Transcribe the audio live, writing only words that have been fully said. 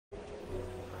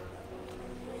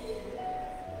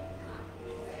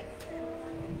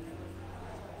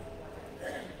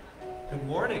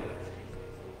morning.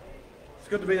 It's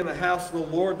good to be in the house of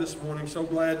the Lord this morning. So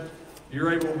glad you're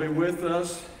able to be with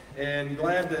us, and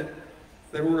glad that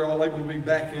we're all able to be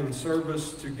back in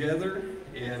service together.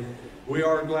 And we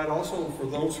are glad also for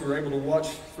those who are able to watch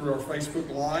through our Facebook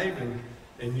Live and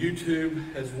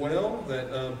YouTube as well,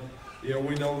 that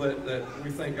we know that we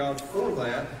thank God for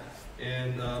that.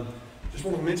 And just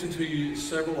want to mention to you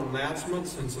several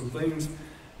announcements and some things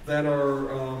that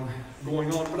are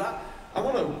going on. But I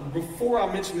want to, before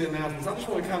I mention the announcements, I just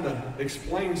want to kind of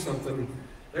explain something.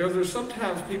 Because there's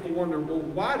sometimes people wonder, well,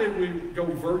 why did we go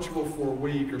virtual for a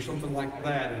week or something like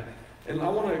that? And I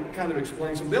want to kind of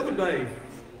explain something. The other day,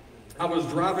 I was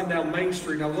driving down Main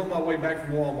Street and I was on my way back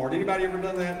from Walmart. Anybody ever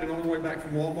done that? Been on the way back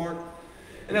from Walmart?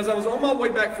 And as I was on my way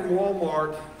back from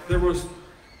Walmart,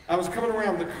 I was coming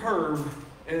around the curve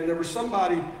and there was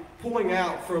somebody pulling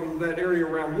out from that area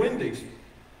around Wendy's.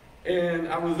 And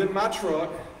I was in my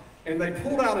truck and they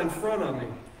pulled out in front of me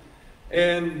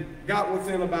and got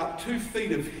within about 2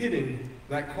 feet of hitting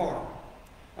that car.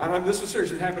 And this is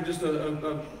serious. It happened just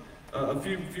a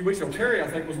few weeks ago. Terry, I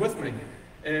think, was with me.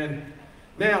 And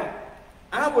now,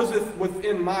 I was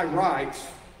within my rights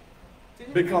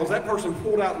because that person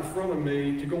pulled out in front of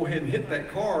me to go ahead and hit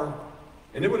that car,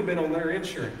 and it would have been on their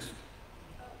insurance.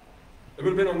 It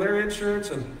would have been on their insurance,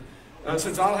 and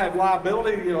since I'll have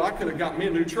liability, I could have got me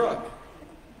a new truck.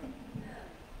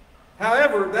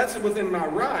 However, that's within my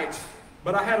rights,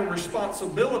 but I had a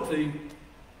responsibility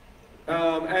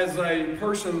as a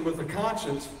person with a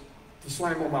conscience to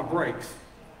slam on my brakes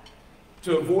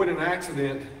to avoid an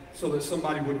accident so that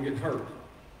somebody wouldn't get hurt.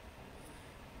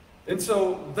 And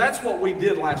so that's what we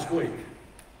did last week.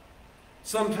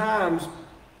 Sometimes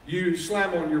you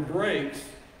slam on your brakes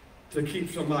to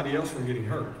keep somebody else from getting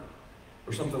hurt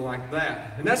or something like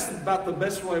that. And that's about the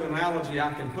best way of analogy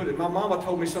I can put it. My mama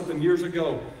told me something years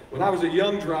ago when I was a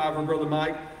young driver, Brother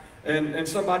Mike, and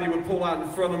somebody would pull out in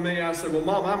front of me. I said, well,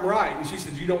 Mom, I'm right. And she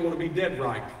said, you don't want to be dead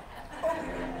right.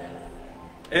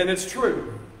 And it's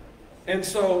true. And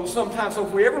so sometimes, if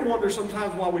we ever wonder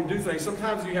sometimes why we do things,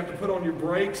 sometimes you have to put on your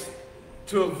brakes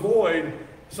to avoid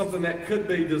something that could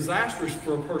be disastrous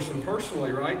for a person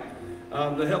personally, right?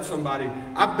 To help somebody.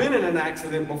 I've been in an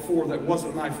accident before that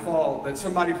wasn't my fault, that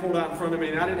somebody pulled out in front of me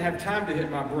and I didn't have time to hit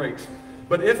my brakes.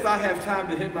 But if I have time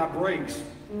to hit my brakes,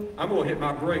 I'm going to hit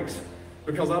my brakes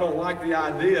because I don't like the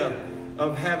idea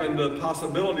of having the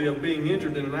possibility of being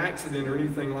injured in an accident or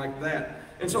anything like that.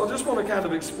 And so I just want to kind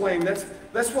of explain,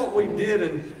 that's what we did,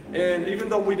 and even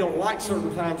though we don't like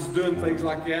certain times doing things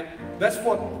like that, that's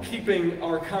what keeping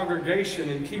our congregation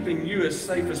and keeping you as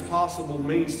safe as possible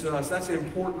means to us. That's an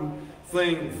important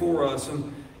thing for us.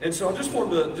 And so I just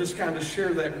wanted to just kind of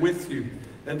share that with you,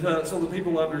 and so that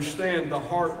people understand the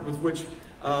heart with which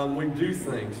we do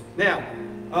things.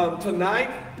 Now, tonight,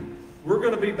 we're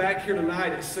going to be back here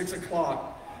tonight at 6 o'clock.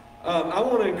 I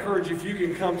want to encourage you, if you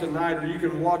can come tonight or you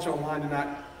can watch online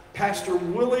tonight, Pastor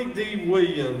Willie D.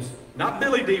 Williams, not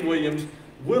Billy D. Williams,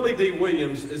 Willie D.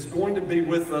 Williams is going to be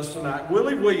with us tonight.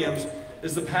 Willie Williams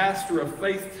is the pastor of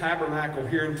Faith Tabernacle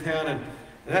here in town.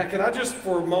 And can I just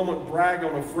for a moment brag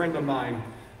on a friend of mine,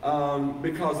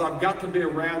 because I've got to be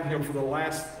around him for the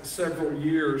last several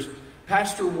years.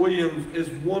 Pastor Williams is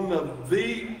one of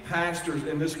the pastors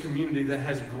in this community that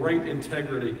has great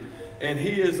integrity. And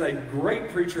he is a great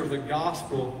preacher of the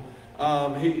gospel.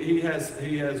 He has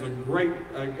a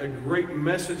great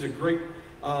message, a great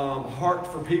heart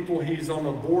for people. He's on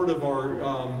the board of our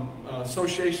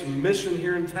association mission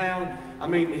here in town. I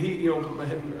mean,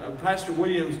 Pastor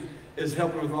Williams is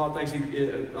helping with a lot of things.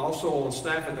 He also on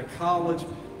staff at the college,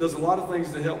 does a lot of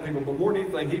things to help people. But more than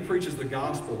anything, he preaches the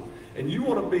gospel. And you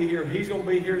want to be here. He's going to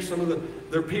be here. Some of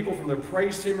their people from the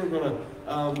praise team are going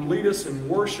to lead us in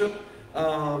worship.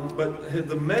 But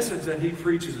the message that he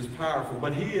preaches is powerful.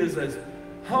 But he is as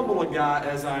humble a guy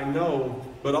as I know,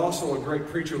 but also a great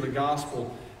preacher of the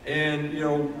gospel. And,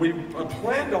 we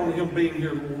planned on him being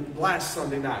here last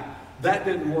Sunday night. That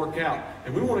didn't work out.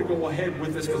 And we want to go ahead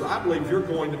with this because I believe you're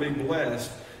going to be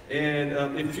blessed.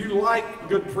 And if you like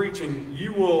good preaching,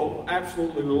 you will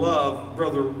absolutely love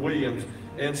Brother Williams.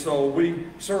 And so we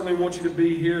certainly want you to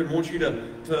be here and want you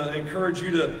to encourage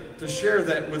you to share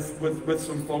that with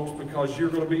some folks, because you're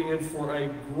going to be in for a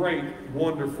great,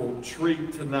 wonderful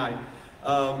treat tonight.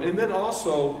 And then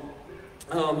also,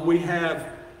 we have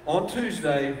on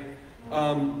Tuesday,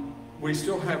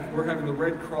 we're having the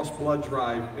Red Cross blood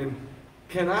drive. And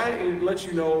can I let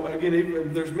you know,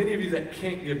 again, there's many of you that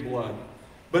can't give blood.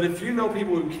 But if you know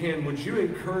people who can, would you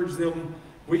encourage them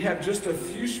We have just a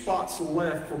few spots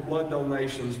left for blood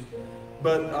donations.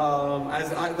 But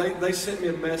they sent me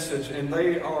a message, and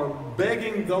they are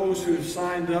begging those who have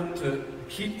signed up to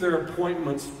keep their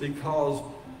appointments because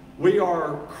we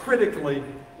are critically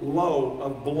low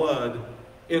of blood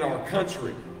in our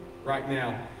country right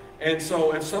now. And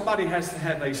so if somebody has to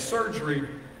have a surgery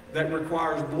that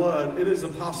requires blood, it is a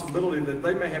possibility that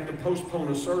they may have to postpone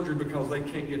a surgery because they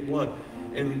can't get blood.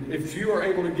 And if you are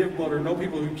able to give blood or know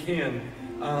people who can,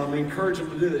 encourage them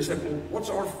to do this. They said, well, what's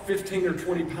our 15 or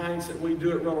 20 pints that we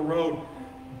do at Ruddle Road?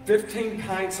 15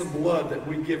 pints of blood that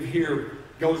we give here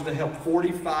goes to help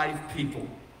 45 people.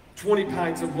 20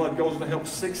 pints of blood goes to help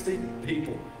 60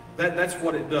 people. That's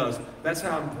what it does. That's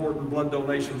how important blood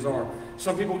donations are.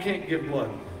 Some people can't give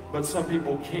blood, but some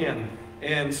people can.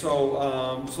 And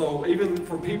so even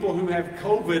for people who have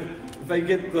COVID, they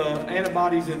get the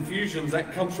antibodies infusions.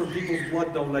 That comes from people's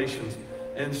blood donations.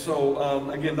 And so,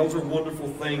 again, those are wonderful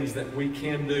things that we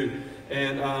can do.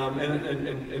 And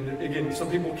again,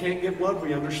 some people can't give blood.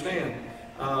 We understand.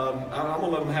 I'm going to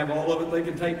let them have all of it they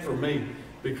can take from me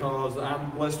because I'm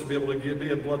blessed to be able to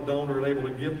be a blood donor and able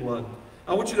to give blood.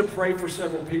 I want you to pray for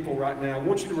several people right now. I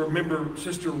want you to remember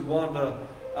Sister Wanda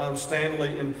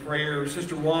Stanley in prayer.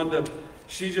 Sister Wanda,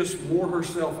 she just wore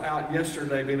herself out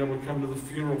yesterday being able to come to the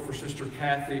funeral for Sister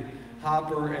Kathy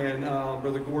Hopper, and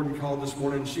Brother Gordon called this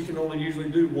morning. She can only usually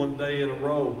do one day in a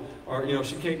row, or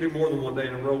she can't do more than one day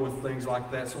in a row with things like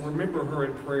that. So remember her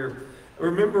in prayer.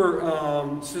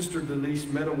 Remember Sister Denise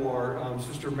Medawar,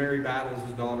 Sister Mary Battles'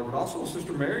 daughter, but also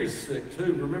Sister Mary's sick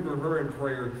too. Remember her in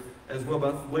prayer as well.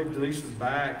 But I believe Denise is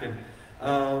back. And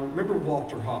remember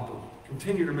Walter Hopper.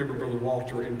 Continue to remember Brother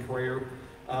Walter in prayer.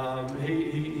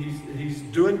 He's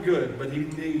doing good, but he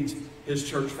needs his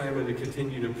church family to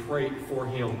continue to pray for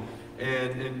him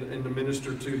and to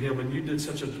minister to him. And you did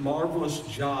such a marvelous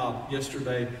job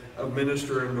yesterday of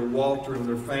ministering to Walter and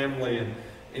their family. And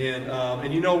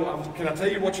can I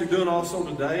tell you what you're doing also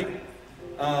today?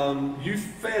 You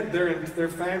fed their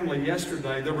family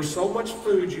yesterday. There was so much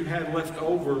food you had left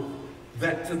over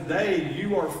that today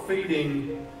you are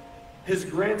feeding his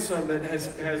grandson that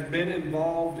has been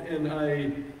involved in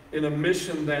a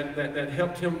mission that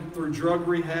helped him through drug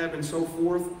rehab and so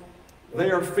forth. They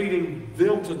are feeding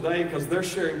them today because they're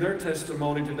sharing their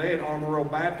testimony today at Armorel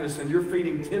Baptist, and you're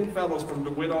feeding 10 fellows from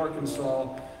DeWitt,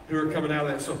 Arkansas, who are coming out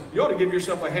of that. So you ought to give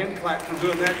yourself a hand clap for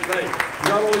doing that today. You're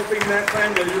not only feeding that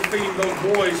family, you're feeding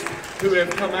those boys who have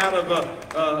come out of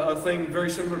a thing very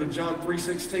similar to John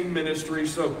 3:16 ministry.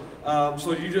 So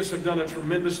you just have done a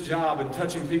tremendous job in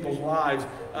touching people's lives,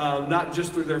 not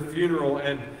just through their funeral.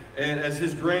 And as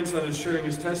his grandson is sharing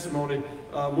his testimony,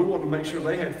 we want to make sure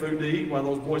they had food to eat while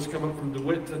those boys come up from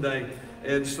DeWitt today.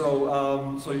 And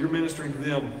so you're ministering to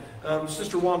them.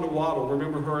 Sister Wanda Waddle,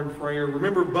 remember her in prayer.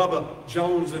 Remember Bubba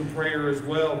Jones in prayer as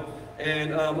well.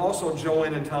 And also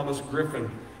Joanne and Thomas Griffin.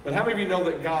 But how many of you know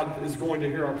that God is going to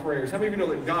hear our prayers? How many of you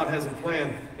know that God has a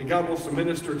plan and God wants to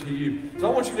minister to you? So I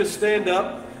want you to stand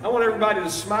up. I want everybody to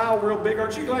smile real big.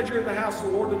 Aren't you glad you're in the house of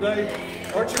the Lord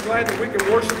today? Aren't you glad that we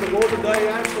can worship the Lord today?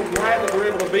 I'm so glad that we're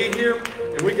able to be here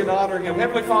and we can honor Him.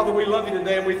 Heavenly Father, we love you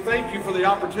today, and we thank you for the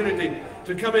opportunity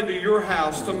to come into your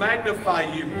house, to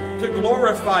magnify you, to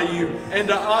glorify you, and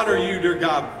to honor you, dear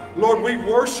God. Lord, we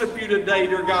worship you today,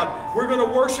 dear God. We're going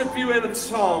to worship you in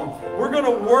song. We're going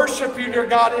to worship you, dear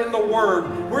God, in the Word.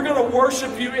 We're going to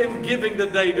worship you in giving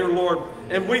today, dear Lord.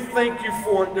 And we thank you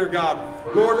for it, dear God.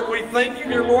 Lord, we thank you,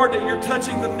 dear Lord, that you're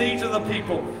touching the needs of the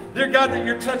people. Dear God, that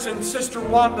you're touching Sister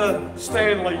Wanda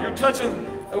Stanley. You're touching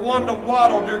Wanda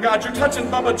Waddle, dear God. You're touching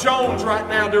Bubba Jones right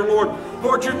now, dear Lord.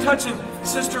 Lord, you're touching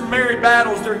Sister Mary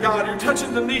Battles, dear God. You're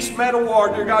touching Denise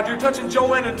Medawar, dear God. You're touching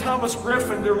Joanne and Thomas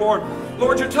Griffin, dear Lord.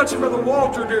 Lord, you're touching Brother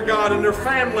Walter, dear God, and their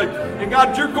family. And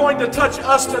God, you're going to touch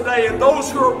us today and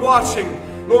those who are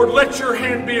watching. Lord, let your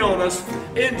hand be on us.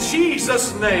 In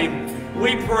Jesus' name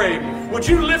we pray. Would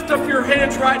you lift up your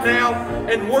hands right now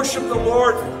and worship the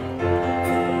Lord?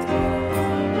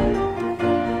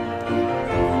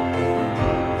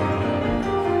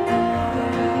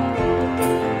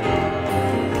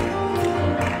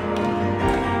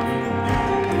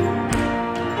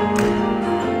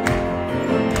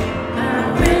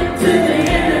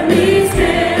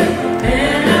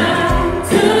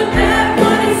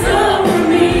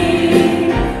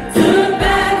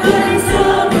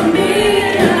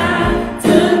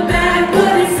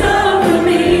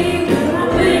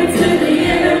 Went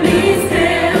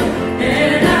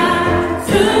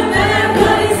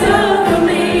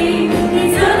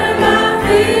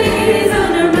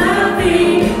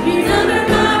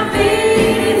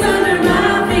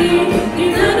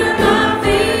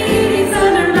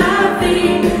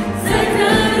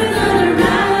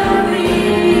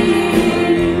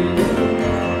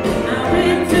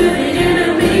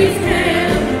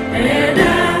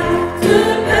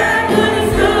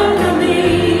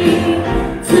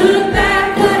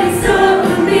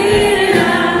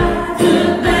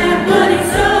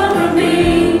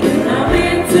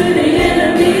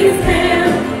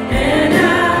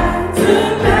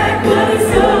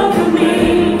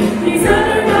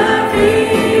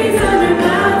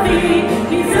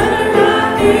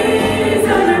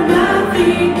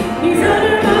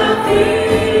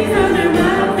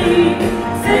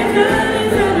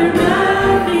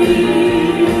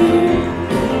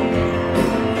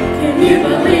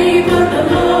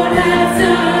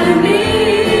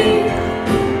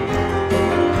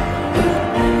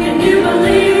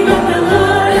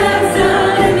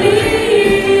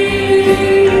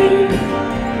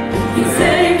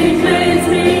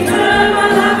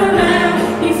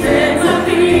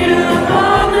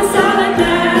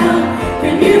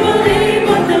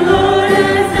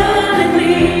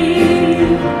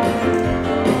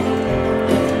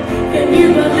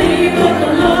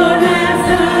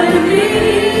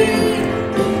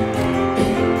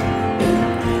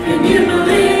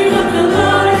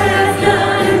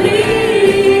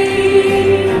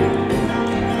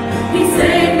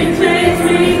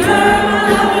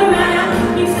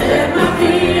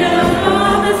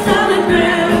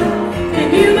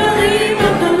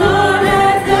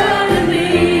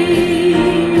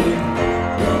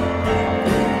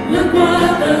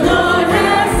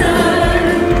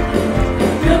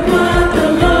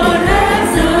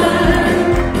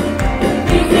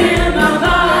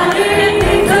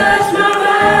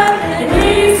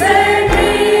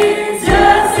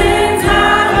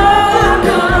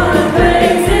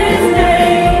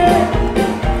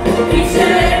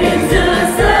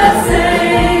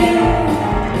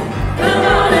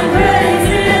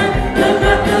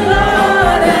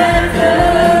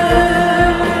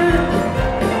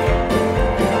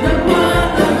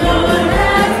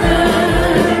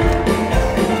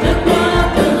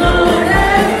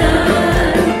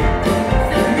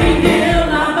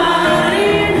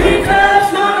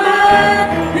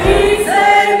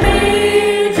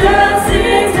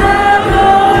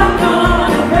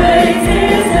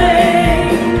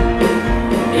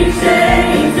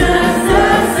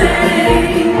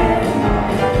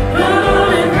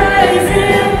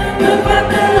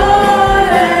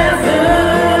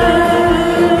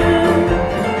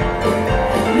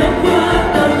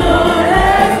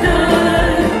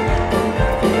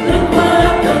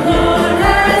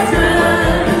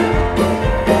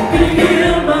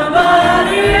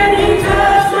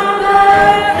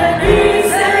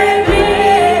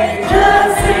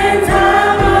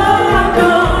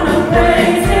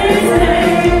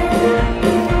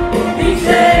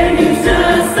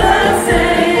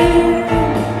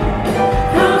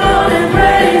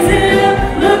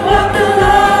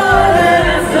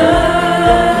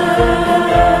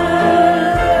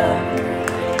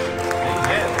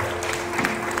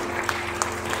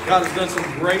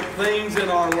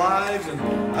lives,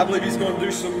 and I believe He's going to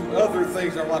do some other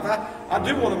things in our life. I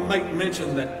do want to make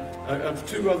mention that of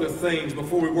two other things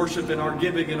before we worship in our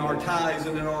giving and our tithes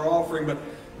and in our offering. But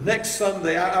next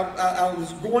Sunday, I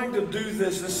was going to do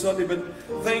this Sunday, but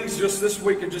things just this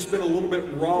week have just been a little bit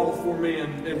raw for me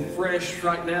and fresh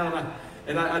right now,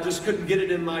 and I just couldn't get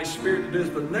it in my spirit to do this.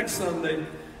 But next Sunday,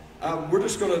 we're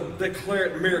just going to declare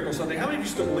it Miracle Sunday. How many of you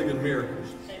still believe in miracles?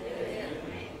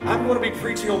 I'm going to be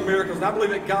preaching on miracles, and I believe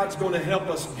that God's going to help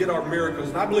us get our miracles.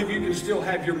 And I believe you can still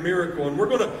have your miracle. And we're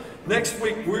going to, next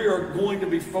week, we are going to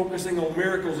be focusing on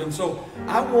miracles. And so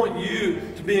I want you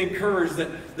to be encouraged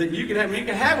that you can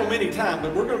have them anytime,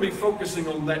 but we're going to be focusing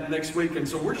on that next week. And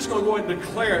so we're just going to go ahead and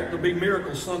declare it to be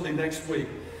Miracle Sunday next week.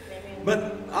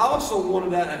 But I also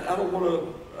wanted that, I don't want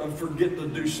to forget to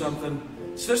do something.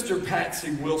 Sister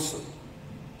Patsy Wilson,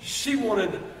 she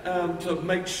wanted to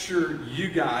make sure you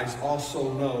guys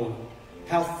also know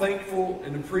how thankful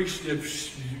and appreciative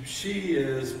she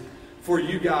is for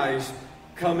you guys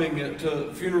coming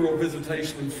to funeral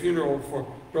visitation and funeral for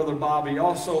Brother Bobby,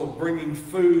 also bringing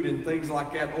food and things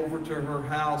like that over to her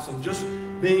house and just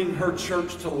being her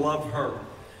church to love her.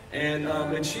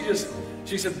 And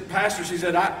she said, Pastor, she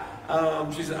said,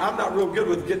 I'm not real good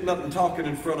with getting up and talking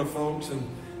in front of folks,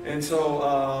 and so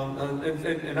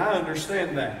I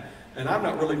understand that. And I'm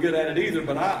not really good at it either,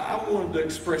 but I wanted to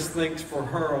express thanks for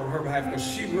her on her behalf, because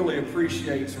she really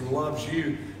appreciates and loves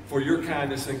you for your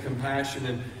kindness and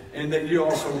compassion, and that you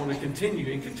also want to continue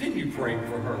praying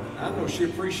for her. I know she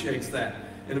appreciates that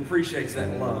and appreciates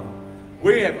that love.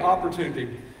 We have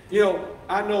opportunity. You know,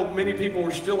 I know many people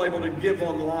were still able to give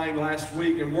online last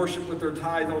week and worship with their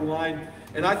tithe online,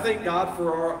 and I thank God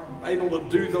for our able to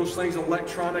do those things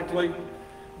electronically.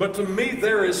 But to me,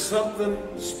 there is something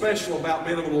special about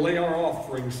being able to lay our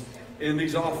offerings in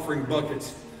these offering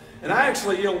buckets. And I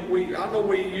actually, you know, I know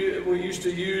we used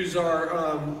to use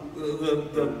our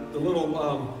the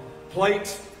little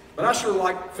plates, but I sure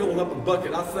like filling up a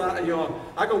bucket. I thought, you know,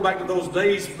 I go back to those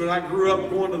days when I grew up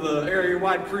going to the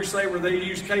area-wide crusade where they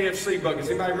used KFC buckets.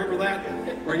 Anybody remember that?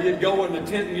 Where you'd go in the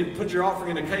tent and you'd put your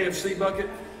offering in a KFC bucket.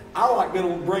 I like being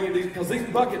able to bring it because these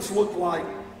buckets look like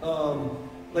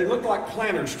they look like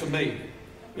planters to me.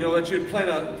 You know, that you'd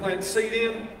plant seed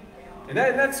in, and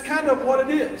that's kind of what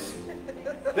it is.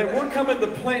 That we're coming to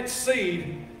plant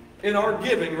seed in our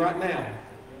giving right now.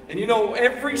 And you know,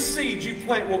 every seed you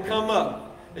plant will come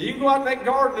up. And you can go out in that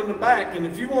garden in the back, and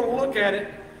if you want to look at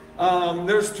it,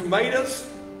 there's tomatoes.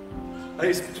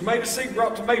 Tomato seed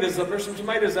brought tomatoes up. There's some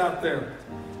tomatoes out there.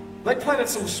 They planted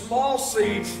some small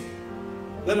seeds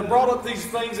that have brought up these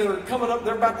things that are coming up.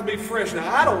 They're about to be fresh.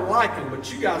 Now, I don't like them,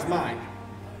 but you guys might.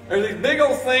 They're these big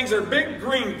old things. They're big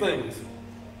green things.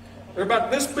 They're about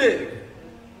this big.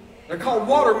 They're called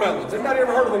watermelons. Anybody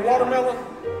ever heard of a watermelon?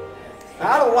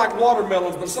 Now, I don't like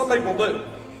watermelons, but some people do.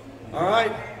 All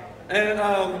right?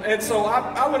 And so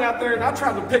I went out there and I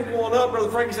tried to pick one up. Brother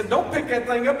Frankie said, don't pick that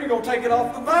thing up. You're going to take it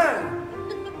off the vine.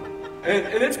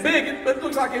 And it's big. It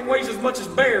looks like it weighs as much as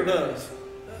bear does.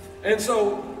 And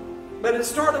so, but it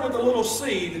started with a little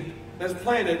seed that's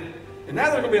planted. And now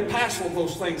there's going to be a passel of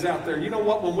those things out there. You know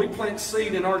what? When we plant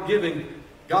seed in our giving,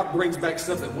 God brings back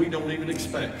stuff that we don't even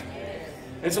expect.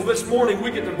 And so this morning we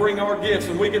get to bring our gifts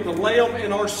and we get to lay them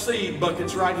in our seed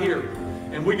buckets right here.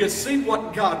 And we get to see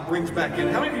what God brings back in.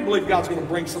 How many of you believe God's going to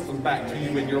bring something back to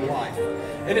you in your life?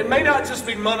 And it may not just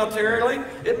be monetarily.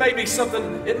 It may be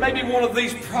something, it may be one of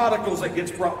these prodigals that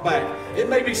gets brought back. It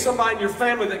may be somebody in your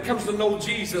family that comes to know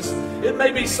Jesus. It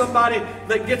may be somebody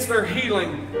that gets their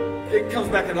healing. It comes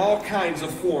back in all kinds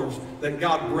of forms that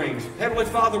God brings. Heavenly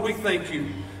Father, we thank you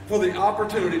for the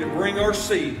opportunity to bring our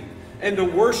seed and to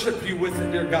worship you with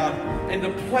it, dear God, and to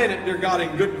plant it, dear God,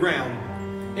 in good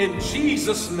ground. In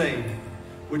Jesus' name.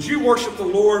 Would you worship the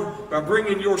Lord by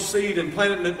bringing your seed and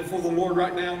planting it before the Lord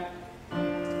right now?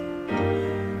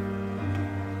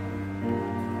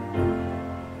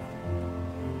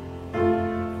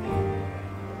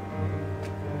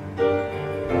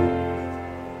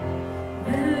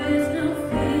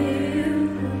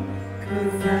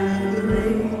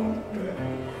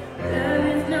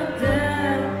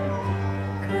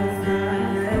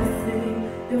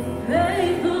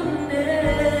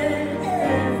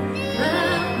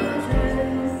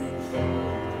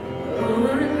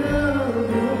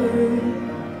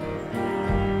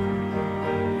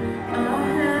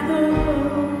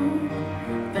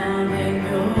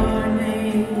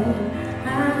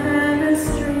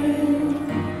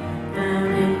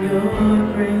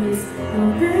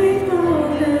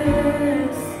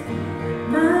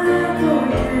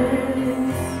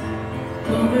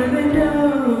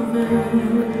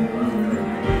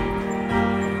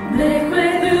 Make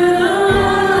way through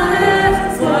the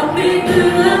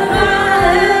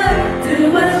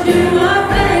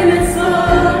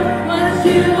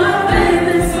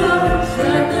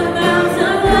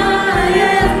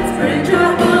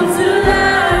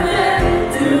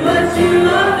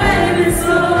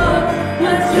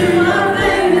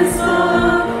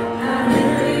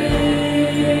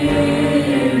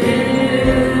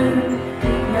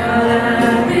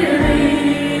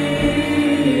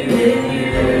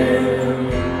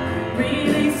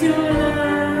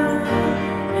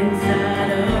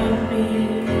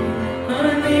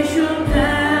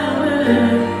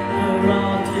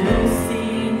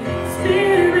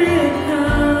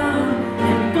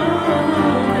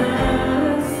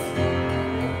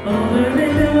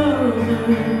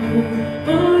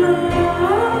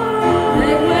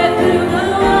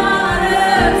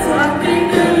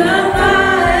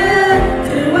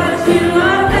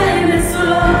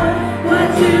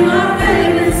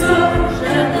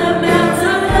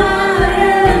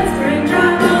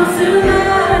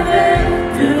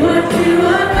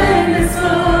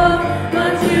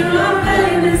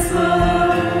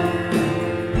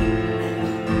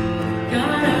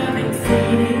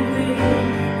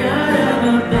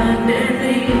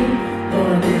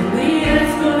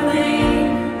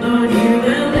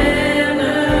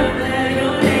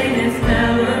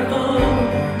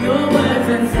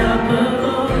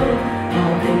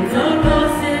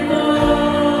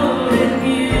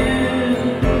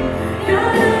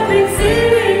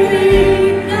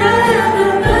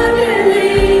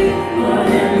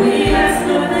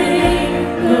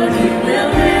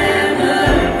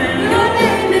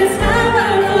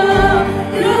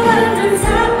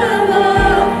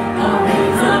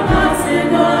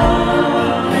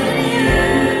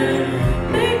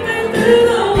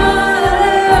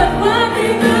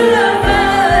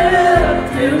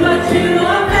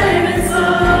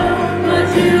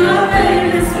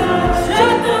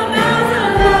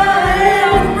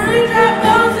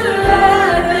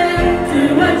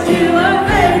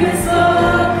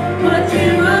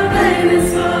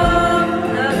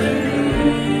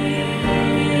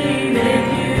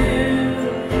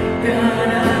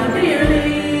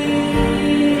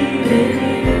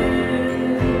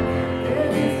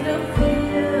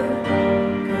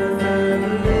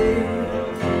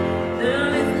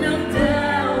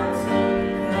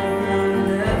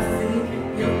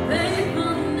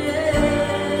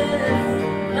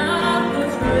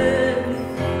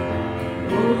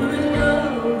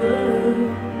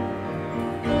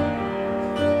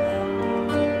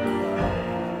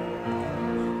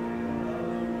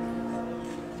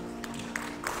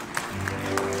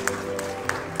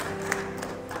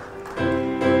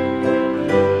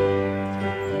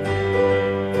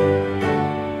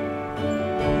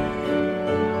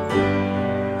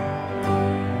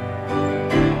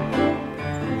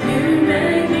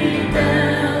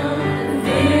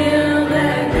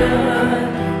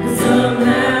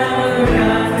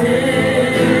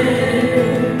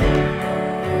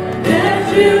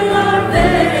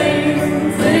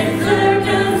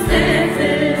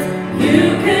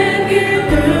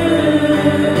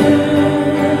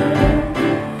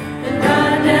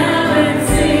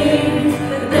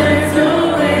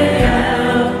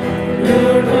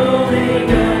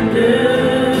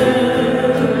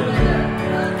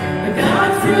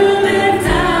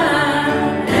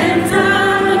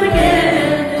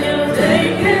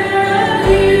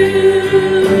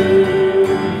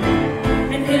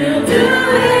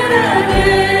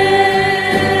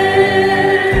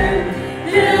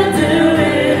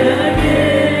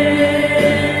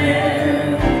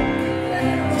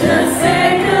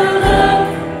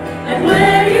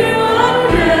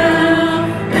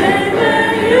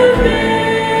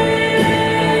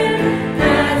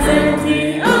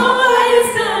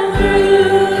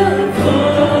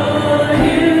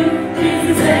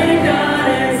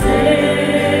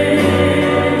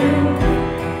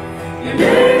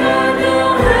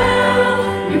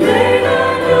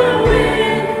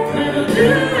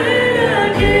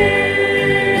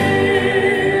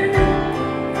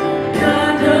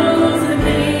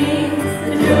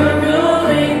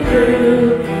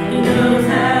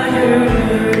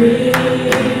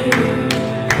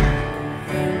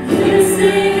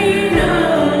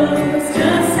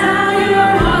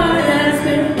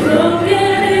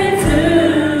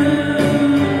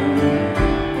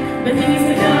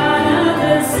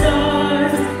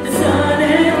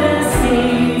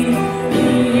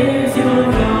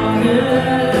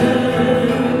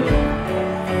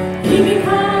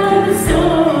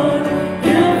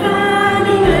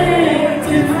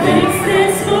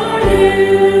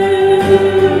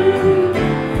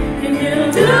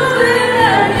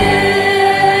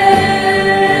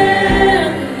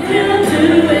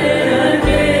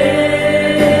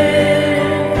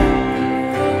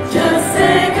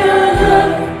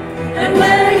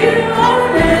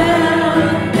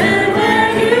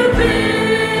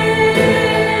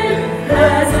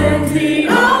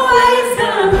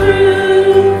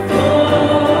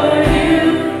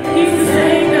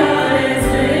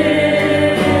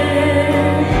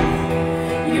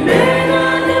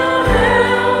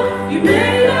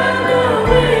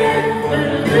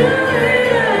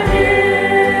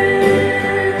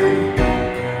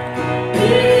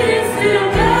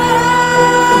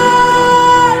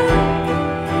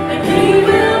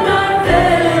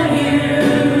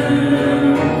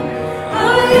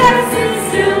Yes,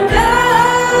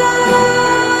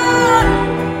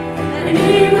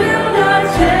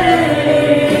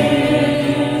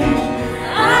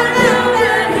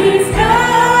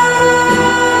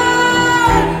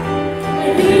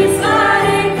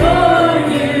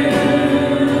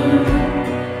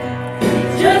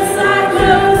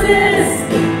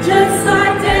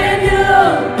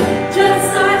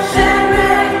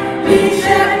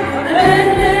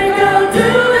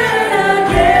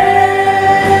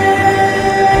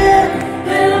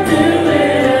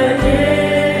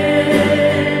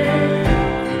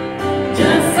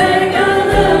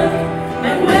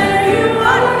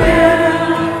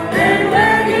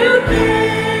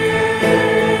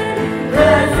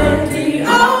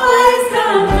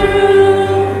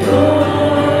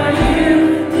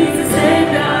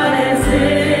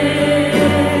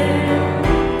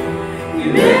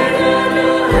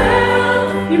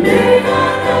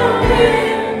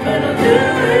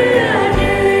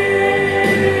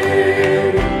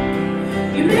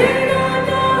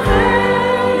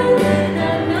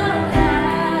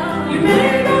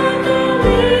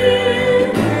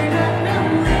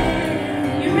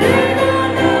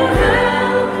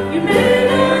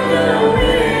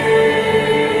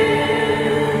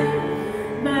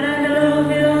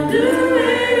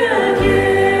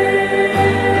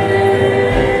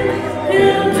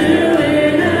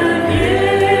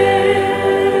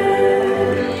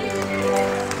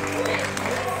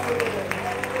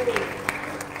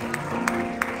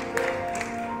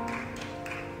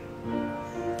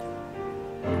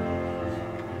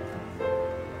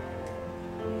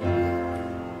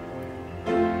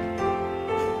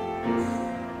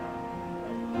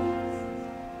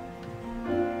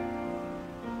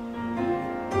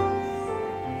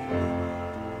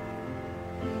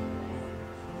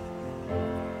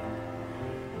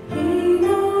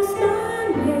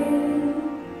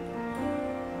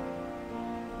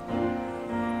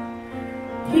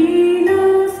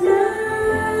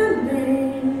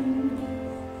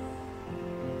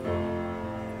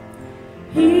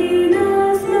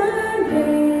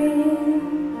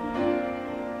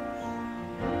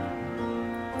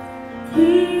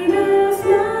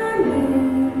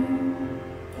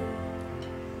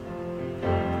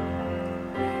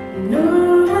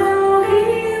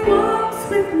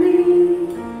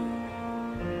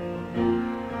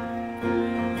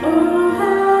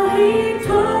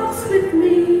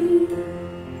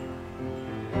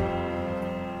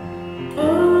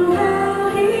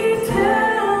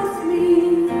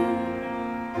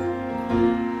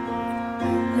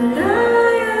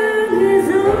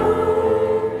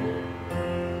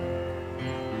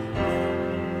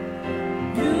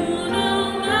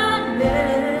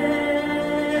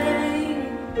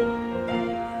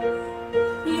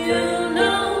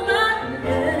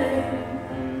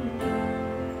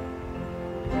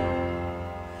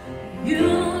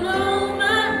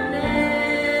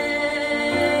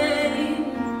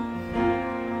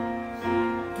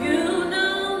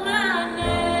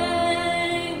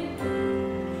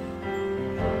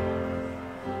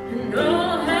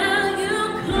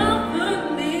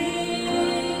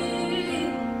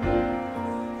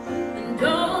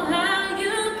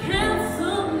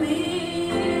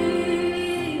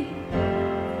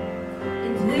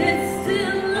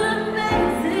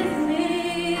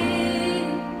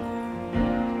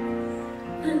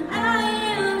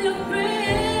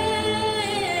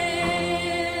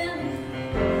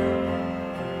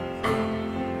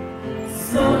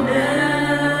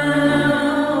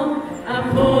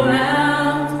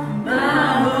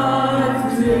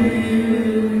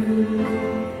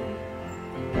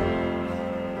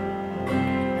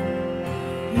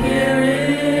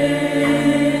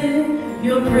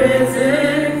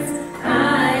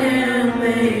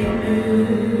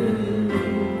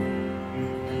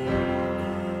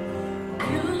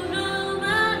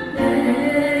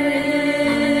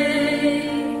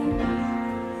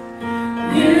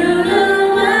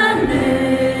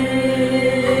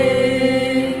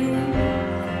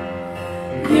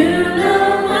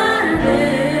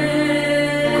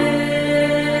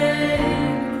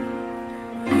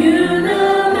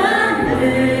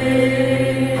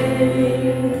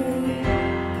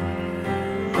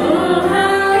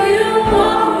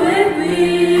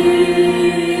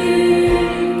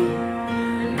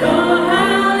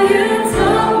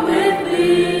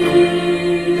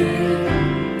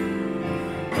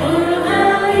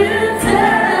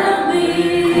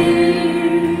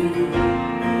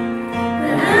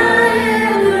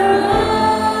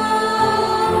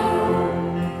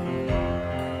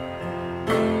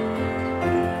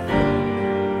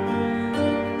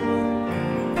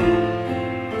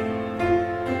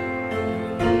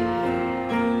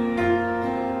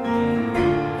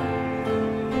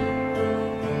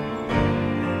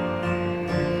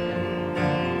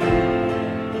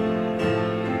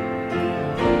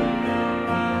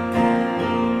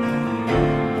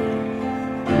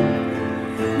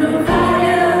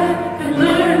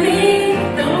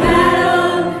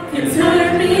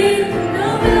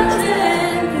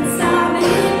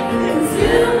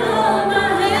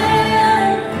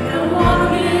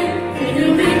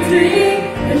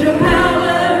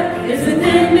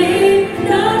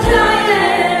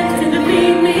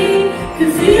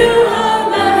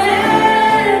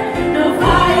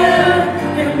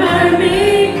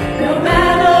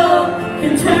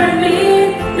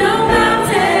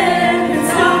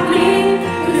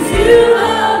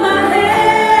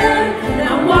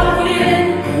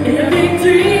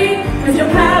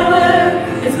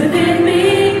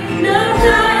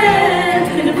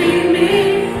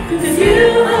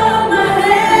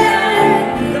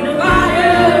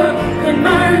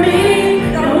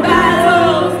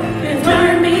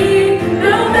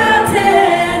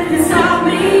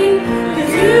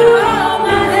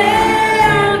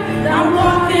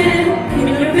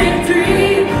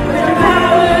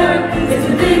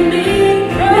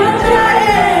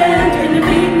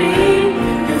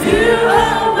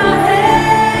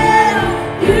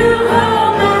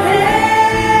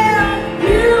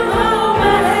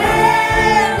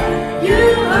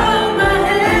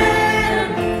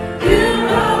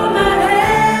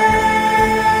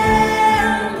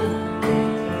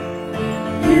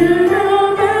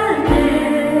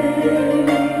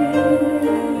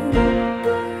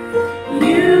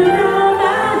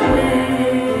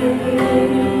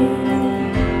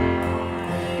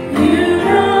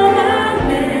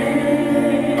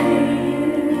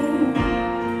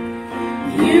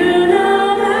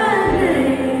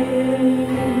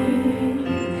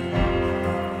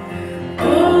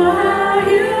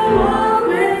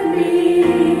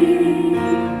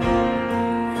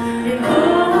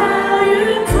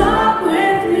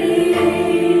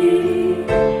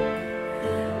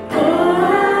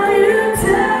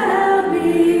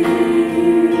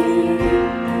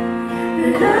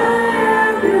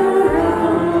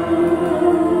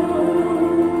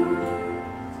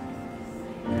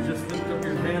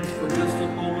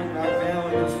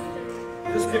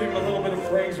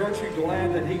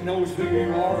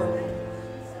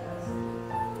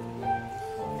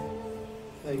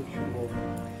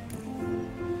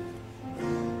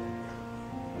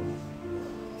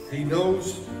 He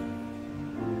knows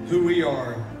who we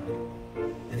are,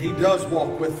 and He does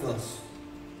walk with us.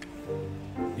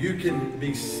 You can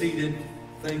be seated.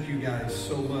 Thank you guys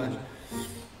so much.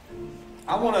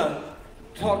 I want to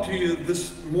talk to you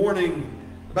this morning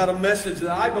about a message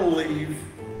that I believe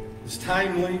is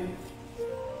timely,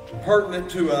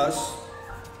 pertinent to us.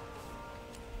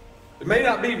 It may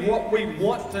not be what we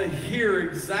want to hear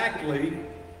exactly,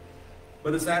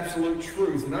 but it's absolute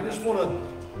truth. And I just want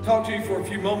to talk to you for a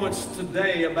few moments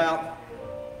today about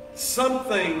some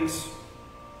things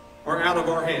are out of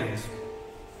our hands.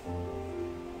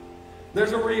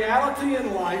 There's a reality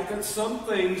in life that some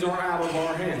things are out of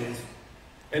our hands.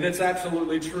 And it's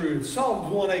absolutely true. Psalm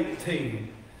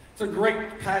 118. It's a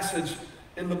great passage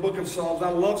in the book of Psalms. I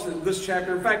love this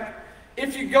chapter. In fact,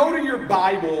 if you go to your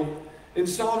Bible in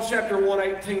Psalms chapter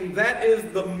 118, that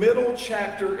is the middle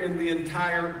chapter in the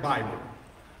entire Bible.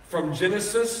 From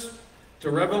Genesis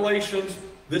to Revelations,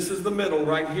 this is the middle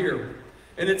right here.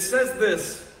 And it says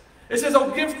this. It says, "Oh,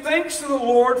 give thanks to the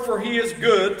Lord, for he is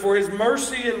good, for his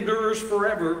mercy endures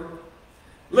forever.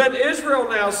 Let Israel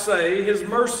now say, his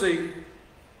mercy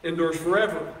endures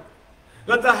forever.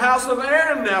 Let the house of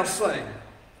Aaron now say,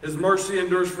 his mercy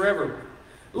endures forever.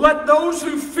 Let those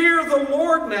who fear the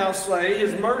Lord now say,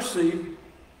 his mercy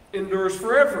endures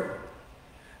forever.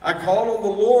 I called on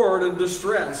the Lord in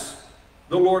distress.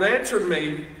 The Lord answered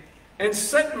me and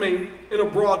set me in a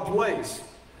broad place.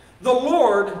 The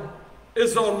Lord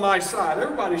is on my side."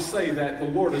 Everybody say that. The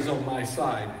Lord is on my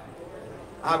side.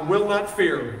 "I will not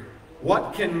fear.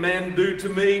 What can man do to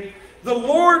me? The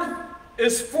Lord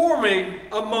is for me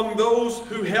among those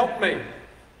who help me.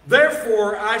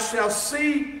 Therefore I shall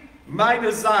see my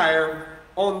desire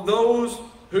on those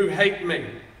who hate me."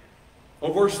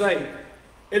 Oh, verse 8.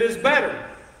 "It is better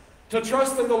to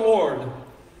trust in the Lord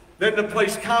than to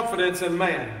place confidence in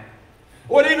man."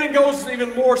 Well, it even goes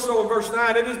even more so in verse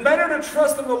 9. "It is better to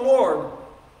trust in the Lord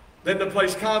than to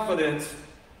place confidence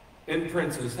in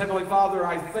princes." Heavenly Father,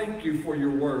 I thank you for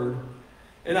your word.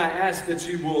 And I ask that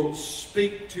you will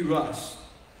speak to us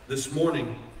this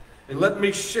morning. And let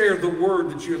me share the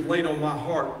word that you have laid on my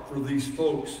heart for these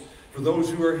folks, for those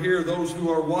who are here, those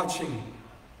who are watching.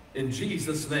 In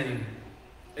Jesus' name,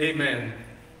 amen.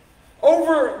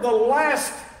 Over the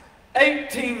last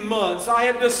 18 months, I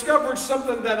have discovered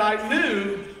something that I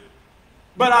knew,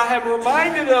 but I am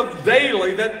reminded of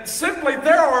daily, that simply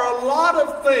there are a lot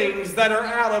of things that are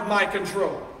out of my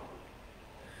control.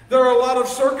 There are a lot of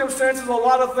circumstances, a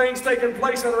lot of things taking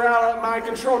place that are out of my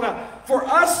control. Now, for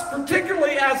us,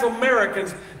 particularly as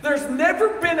Americans, there's never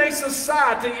been a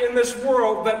society in this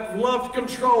world that loved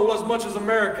control as much as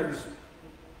Americans.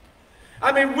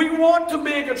 I mean, we want to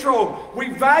be in control. We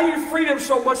value freedom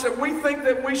so much that we think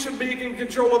that we should be in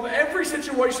control of every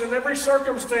situation and every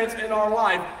circumstance in our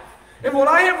life. And what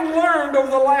I have learned over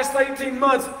the last 18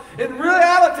 months, in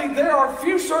reality, there are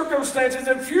few circumstances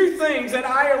and few things that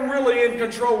I am really in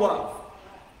control of.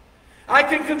 I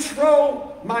can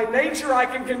control my nature, I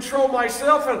can control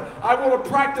myself, and I want to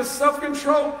practice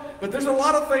self-control, but there's a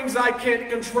lot of things I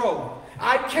can't control.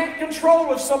 I can't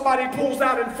control if somebody pulls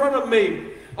out in front of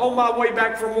me on my way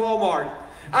back from Walmart.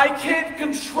 I can't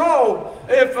control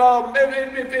if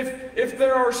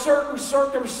there are certain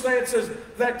circumstances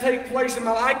that take place in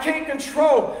my life. I can't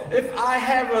control if I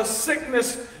have a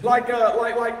sickness like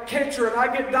cancer and I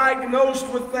get diagnosed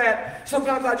with that.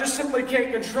 Sometimes I just simply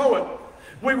can't control it.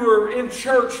 We were in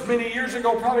church many years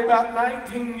ago, probably about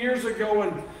 19 years ago,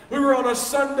 and we were on a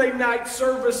Sunday night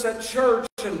service at church,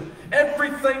 and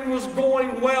everything was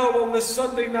going well on this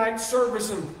Sunday night service.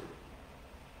 And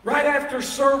right after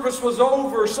service was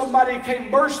over, somebody came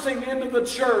bursting into the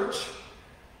church.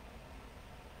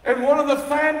 And one of the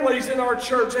families in our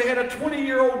church, they had a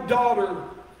 20-year-old daughter.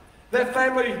 That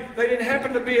family, they didn't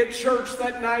happen to be at church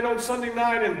that night on Sunday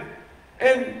night.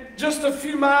 And just a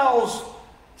few miles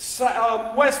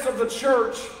west of the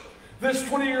church, this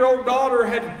 20-year-old daughter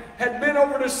had been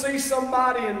over to see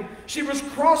somebody. And she was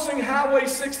crossing Highway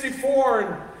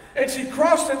 64, and she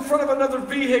crossed in front of another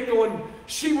vehicle, and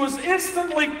she was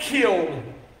instantly killed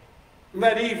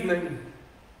that evening.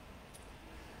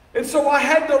 And so I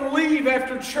had to leave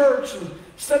after church, and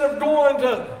instead of going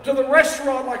to the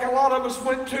restaurant like a lot of us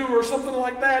went to or something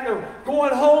like that, or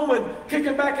going home and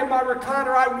kicking back in my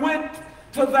recliner, I went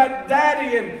to that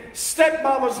daddy and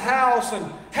stepmama's house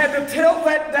and had to tell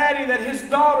that daddy that his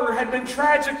daughter had been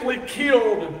tragically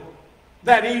killed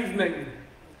that evening.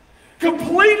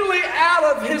 Completely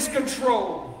out of his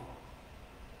control.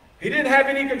 He didn't have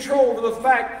any control over the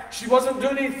fact she wasn't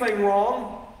doing anything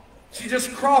wrong. She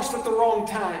just crossed at the wrong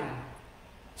time.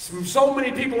 So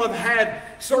many people have had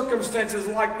circumstances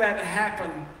like that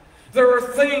happen. There are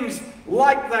things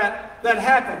like that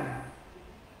happen.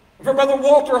 For Brother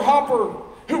Walter Hopper,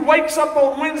 who wakes up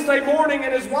on Wednesday morning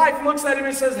and his wife looks at him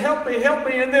and says, help me,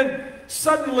 and then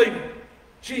suddenly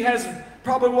she has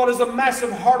probably what is a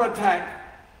massive heart attack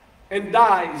and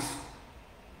dies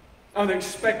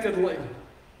unexpectedly.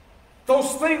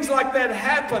 Those things like that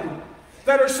happen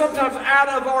that are sometimes out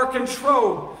of our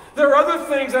control. There are other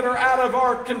things that are out of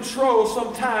our control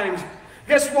sometimes.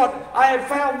 Guess what? I have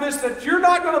found this, that you're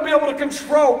not going to be able to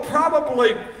control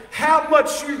probably how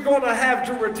much you're going to have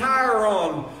to retire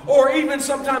on, or even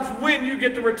sometimes when you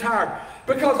get to retire.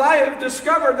 Because I have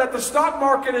discovered that the stock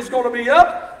market is going to be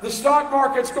up, the stock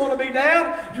market's going to be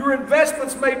down, your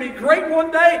investments may be great one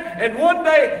day, and one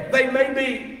day they may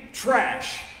be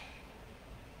trash.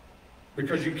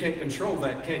 Because you can't control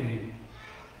that, can you?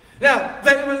 Now,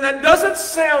 that doesn't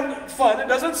sound fun, it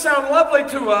doesn't sound lovely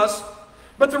to us,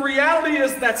 but the reality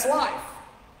is that's life.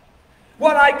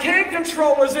 What I can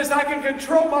control is this: I can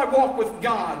control my walk with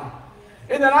God.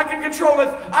 And that I can control it.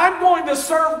 I'm going to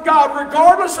serve God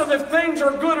regardless of if things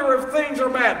are good or if things are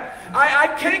bad. I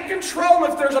can't control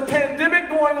if there's a pandemic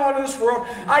going on in this world.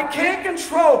 I can't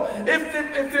control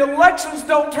if the elections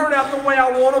don't turn out the way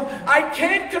I want them. I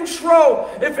can't control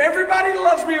if everybody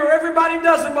loves me or everybody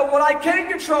doesn't. But what I can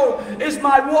control is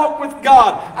my walk with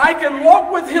God. I can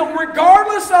walk with Him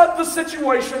regardless of the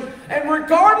situation and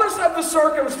regardless of the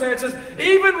circumstances,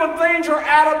 even when things are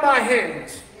out of my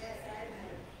hands.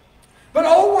 But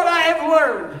oh, what I have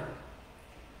learned.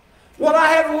 What I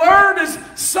have learned is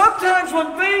sometimes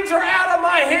when things are out of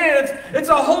my hands, it's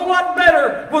a whole lot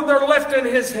better when they're left in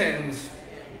His hands.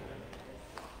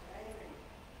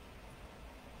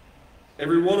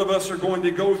 Every one of us are going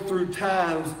to go through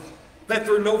times that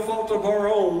through no fault of our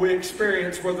own we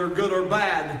experience, whether good or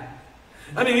bad.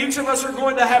 I mean, each of us are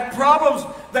going to have problems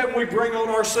that we bring on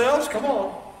ourselves. Come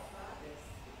on.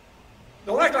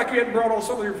 Don't act like you hadn't brought on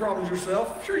some of your problems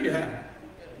yourself. Sure you have.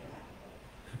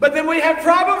 But then we have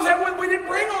problems that we didn't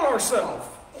bring on ourselves,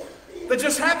 that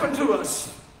just happened to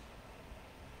us.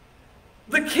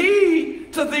 The key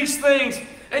to these things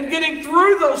and getting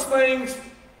through those things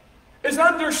is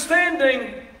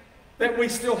understanding that we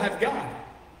still have God.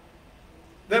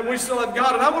 That we still have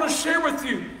God. And I want to share with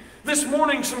you this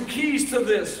morning some keys to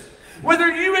this.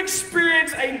 Whether you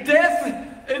experience a death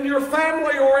in your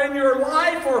family or in your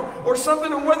life or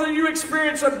something, or whether you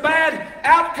experience a bad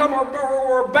outcome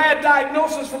or a bad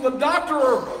diagnosis from the doctor,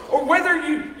 or whether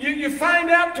you find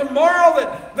out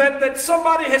tomorrow that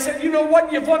somebody has said, you know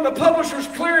what, you've won the Publishers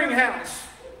Clearinghouse.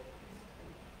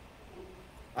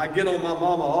 I get on my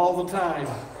mama all the time.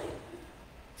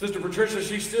 Sister Patricia,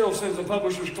 she still sends the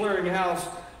Publishers Clearinghouse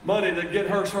money to get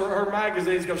her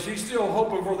magazines, because she's still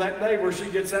hoping for that day where she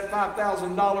gets that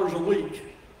 $5,000 a week.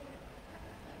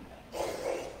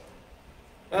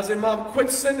 I said, Mom, quit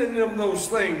sending them those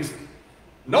things.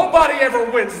 Nobody ever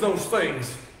wins those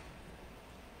things.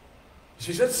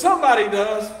 She said, somebody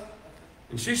does.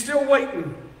 And she's still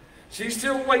waiting. She's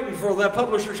still waiting for the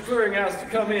Publishers Clearinghouse to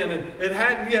come in. And it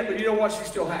hadn't yet, but you know what? She's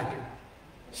still happy.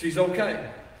 She's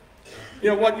okay.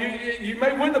 You know what? You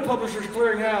may win the Publishers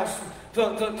Clearinghouse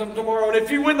tomorrow. And if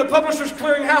you win the Publishers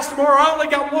Clearinghouse tomorrow, I only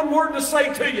got one word to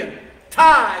say to you.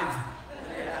 Tithe.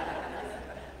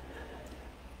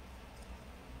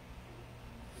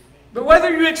 But whether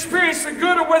you experience the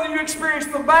good or whether you experience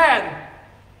the bad,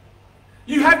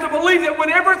 you have to believe that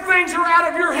whenever things are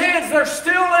out of your hands, they're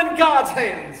still in God's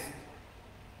hands.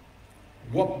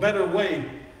 What better way,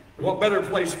 what better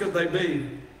place could they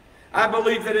be? I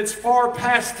believe that it's far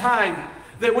past time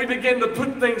that we begin to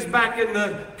put things back in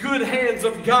the good hands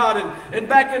of God and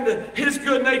back into His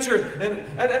good nature,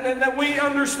 and that we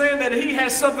understand that He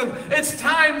has something. It's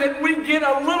time that we get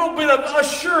a little bit of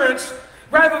assurance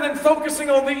rather than focusing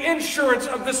on the insurance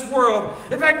of this world.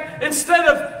 In fact, instead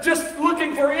of just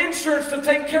looking for insurance to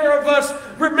take care of us,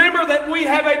 remember that we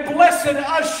have a blessed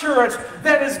assurance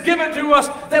that is given to us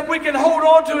that we can hold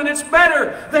on to, and it's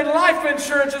better than life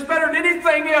insurance. It's better than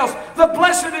anything else. The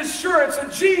blessed assurance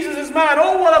that Jesus is mine.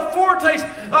 Oh, what a foretaste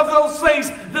of those things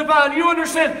divine. You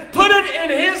understand? Put it in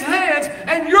His hands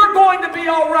and you're going to be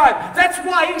all right. That's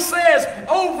why He says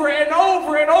over and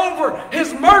over and over,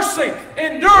 His mercy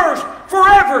endures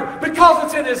forever, because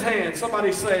it's in His hands.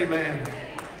 Somebody say amen.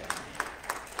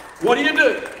 What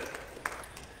do?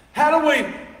 How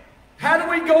do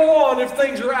we go on if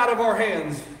things are out of our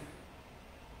hands?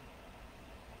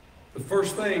 The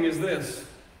first thing is this: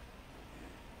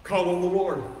 call on the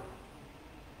Lord.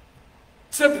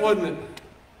 Simple, isn't it?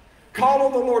 Call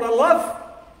on the Lord. I love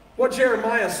what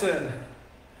Jeremiah said.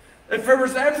 If there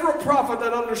was ever a prophet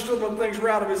that understood when things were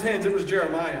out of his hands, it was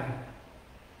Jeremiah.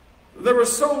 There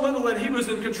was so little that he was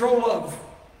in control of.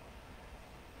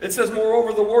 It says,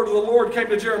 moreover, the word of the Lord came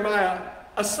to Jeremiah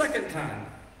a second time.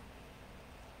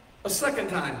 A second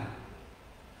time.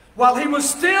 While he was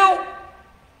still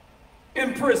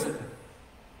in prison.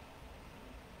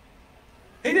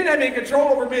 He didn't have any control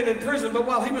over being in prison, but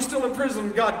while he was still in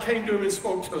prison, God came to him and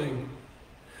spoke to him.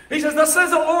 He says, thus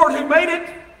says the Lord who made it,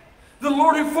 the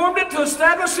Lord who formed it to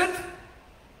establish it.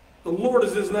 The Lord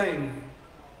is His name.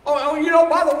 Oh, you know,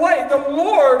 by the way, the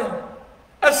Lord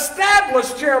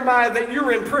established Jeremiah that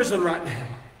you're in prison right now.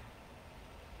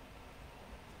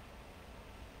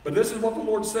 But this is what the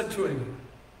Lord said to him.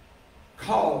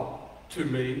 Call to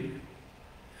me,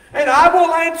 and I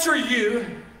will answer you,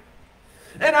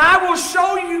 and I will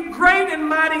show you great and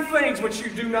mighty things which you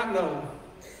do not know.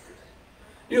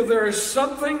 You know, there is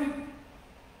something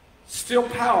still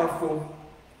powerful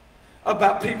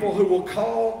about people who will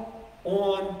call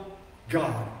on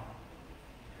God.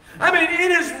 I mean,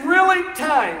 it is really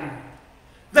time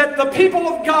that the people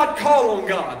of God call on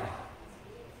God.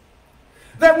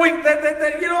 That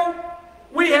you know,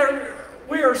 we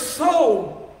are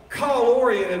so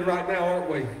call-oriented right now, aren't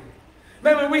we?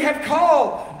 Maybe we have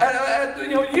call. You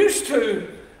know,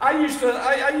 I used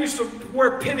to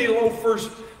wear penny loafers.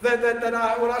 When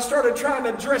I started trying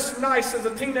to dress nice as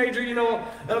a teenager, you know,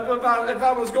 if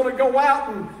I was going to go out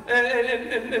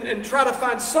and try to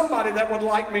find somebody that would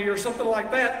like me or something like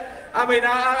that. I mean,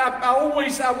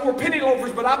 I wore penny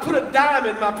loafers, but I put a dime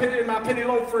in my penny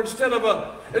loafer instead of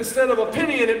a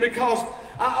penny in it, because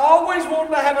I always wanted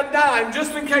to have a dime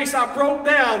just in case I broke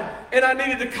down and I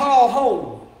needed to call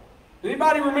home.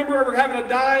 Anybody remember ever having a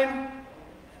dime?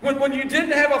 When you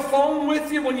didn't have a phone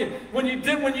with you, when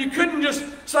you couldn't just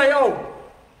say, "Oh,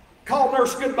 call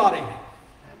Nurse Goodbody."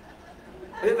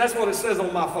 That's what it says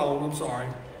on my phone. I'm sorry.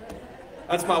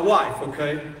 That's my wife,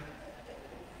 okay?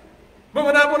 But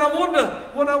when I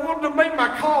wanted to make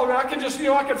my call, I could just, you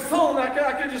know, I could phone, I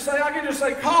could just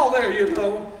say, "Call there," you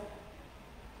know.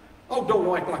 Oh,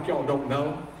 don't act like y'all don't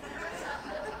know.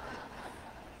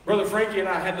 Brother Frankie and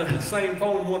I had the same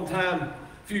phone one time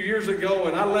a few years ago,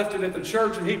 and I left it at the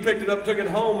church, and he picked it up, took it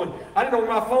home, and I didn't know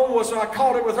where my phone was, so I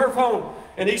called it with her phone,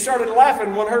 and he started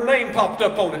laughing when her name popped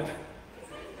up on it.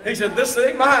 He said, "This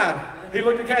ain't mine." He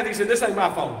looked at Kathy, he said, "This ain't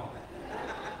my phone."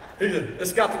 He said,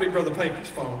 "It's got to be Brother Pinky's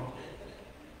phone."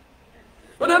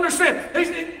 But understand,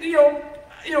 you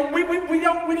know, we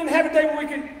didn't have a day where we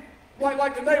could,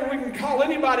 like today, where we can call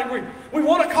anybody. We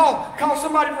want to call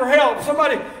somebody for help.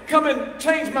 Somebody come and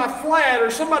change my flat, or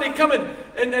somebody come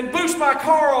and boost my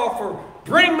car off, or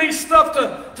bring me stuff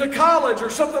to college,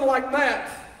 or something like that.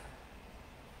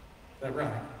 Is that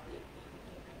right?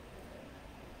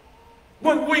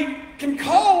 When we can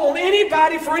call on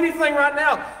anybody for anything right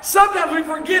now, sometimes we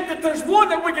forget that there's one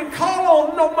that we can call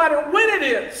on no matter when it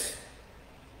is.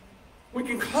 We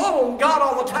can call on God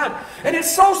all the time. And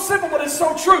it's so simple, but it's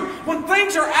so true. When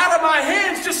things are out of my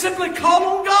hands, just simply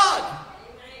call on God.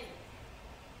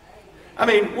 I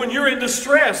mean, when you're in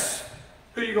distress,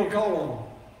 who are you going to call on?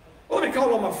 Well, let me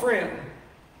call on my friend.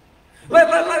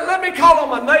 Let me call on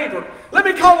my neighbor. Let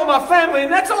me call on my family.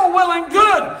 And that's all well and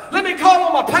good. Let me call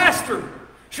on my pastor.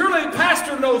 Surely the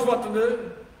pastor knows what to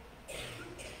do.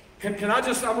 I'm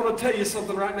going to tell you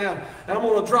something right now. And I'm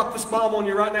going to drop this bomb on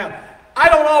you right now. I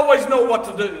don't always know what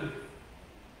to do.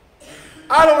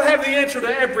 I don't have the answer to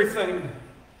everything.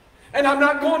 And I'm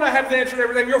not going to have the answer to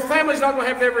everything. Your family's not going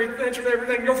to have the answer to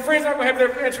everything. Your friends aren't going to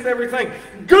have the answer to everything.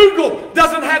 Google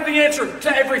doesn't have the answer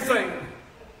to everything.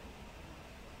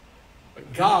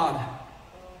 But God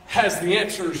has the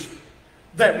answers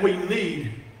that we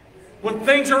need. When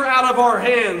things are out of our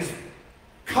hands,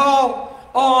 call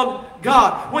on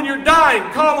God. When you're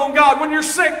dying, call on God. When you're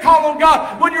sick, call on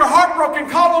God. When you're heartbroken,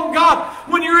 call on God.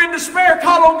 When you're in despair,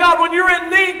 call on God. When you're in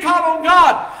need, call on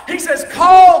God. He says,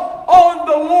 call on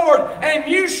the Lord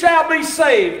and you shall be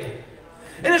saved.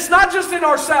 And it's not just in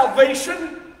our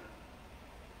salvation.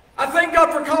 I thank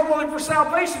God for calling on Him for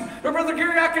salvation. But Brother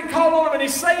Gary, I can call on Him and He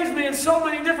saves me in so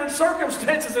many different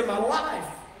circumstances in my life.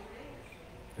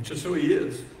 That's just who He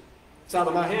is. It's out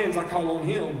of my hands, I call on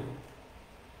Him.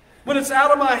 When it's out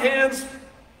of my hands,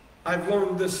 I've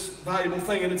learned this valuable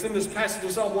thing, and it's in this passage of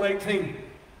Psalm 118.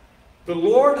 The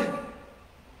Lord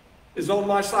is on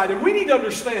my side, and we need to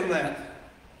understand that.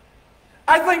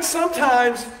 I think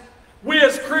sometimes we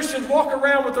as Christians walk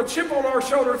around with a chip on our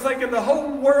shoulder thinking the whole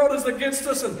world is against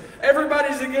us and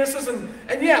everybody's against us. And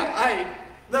yeah,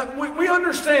 we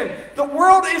understand the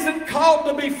world isn't called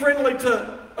to be friendly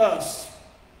to us.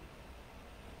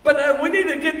 But we need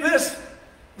to get this.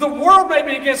 The world may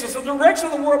be against us. The direction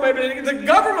of the world may be against us. The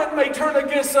government may turn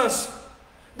against us.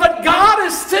 But God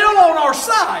is still on our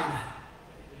side.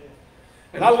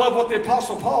 And I love what the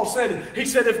Apostle Paul said. He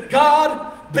said, if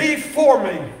God be for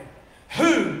me,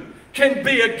 who can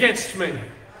be against me?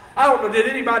 I don't know, did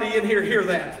anybody in here hear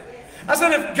that? I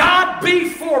said, if God be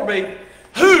for me,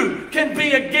 who can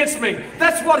be against me?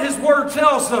 That's what His Word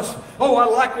tells us. Oh, I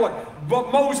like what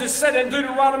Moses said in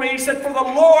Deuteronomy. He said, for the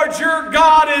Lord your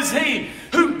God is He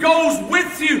who goes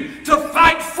with you to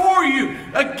fight for you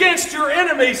against your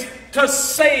enemies to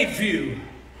save you.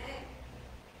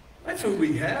 That's who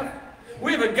we have.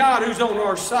 We have a God who's on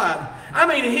our side. I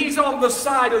mean, He's on the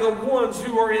side of the ones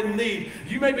who are in need.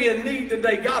 You may be in need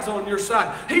today. God's on your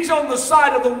side. He's on the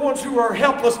side of the ones who are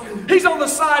helpless. He's on the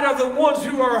side of the ones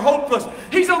who are hopeless.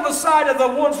 He's on the side of the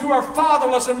ones who are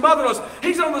fatherless and motherless.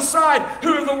 He's on the side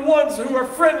who are the ones who are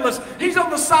friendless. He's on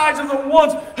the sides of the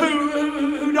ones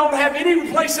who don't have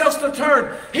any place else to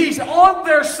turn. He's on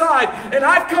their side. And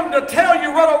I've come to tell you,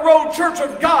 Ruddle Road Church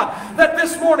of God, that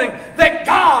this morning, that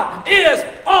God is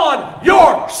on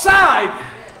your side.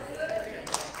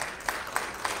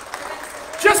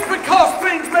 Just because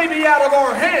things may be out of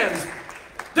our hands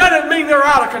doesn't mean they're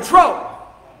out of control.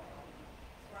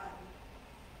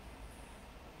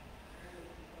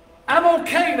 I'm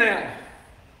okay now,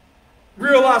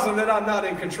 realizing that I'm not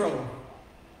in control.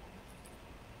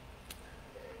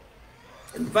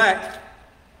 In fact,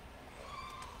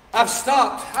 I've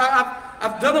stopped.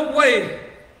 I've done away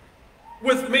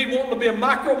with me wanting to be a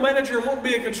micromanager and wanting to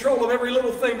be in control of every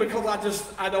little thing, because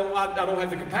I don't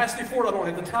have the capacity for it. I don't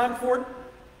have the time for it.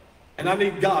 And I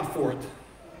need God for it.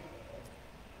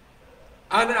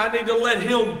 I need to let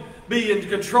Him be in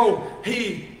control.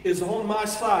 He is on my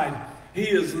side. He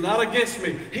is not against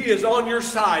me. He is on your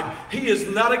side. He is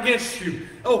not against you.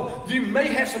 Oh, you may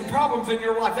have some problems in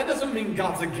your life. That doesn't mean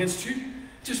God's against you.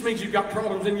 It just means you've got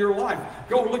problems in your life.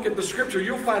 Go look at the scripture.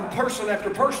 You'll find person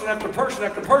after person after person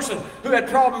after person who had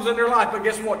problems in their life. But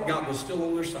guess what? God was still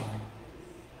on their side.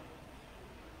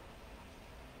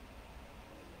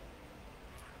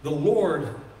 The Lord,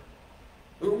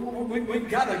 we've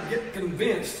got to get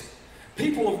convinced.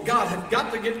 People of God have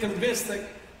got to get convinced that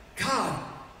God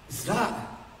is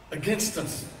not against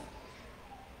us.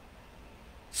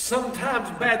 Sometimes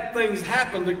bad things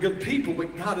happen to good people,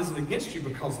 but God isn't against you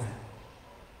because of that.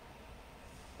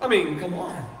 I mean, come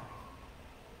on.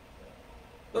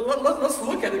 Let's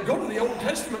look at it. Go to the Old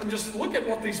Testament and just look at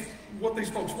what these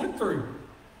folks went through.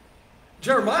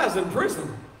 Jeremiah's in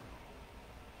prison.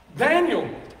 Daniel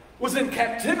was in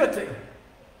captivity.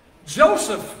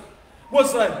 Joseph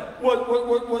was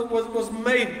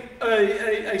made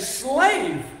a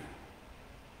slave.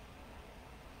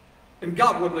 And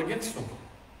God wasn't against him.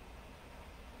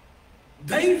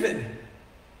 David,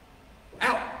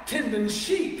 out tending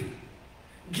sheep.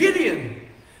 Gideon,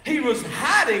 he was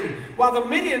hiding while the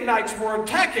Midianites were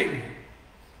attacking.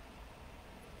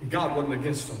 God wasn't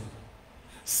against him.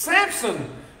 Samson,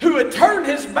 who had turned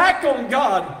his back on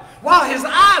God while his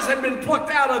eyes had been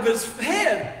plucked out of his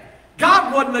head,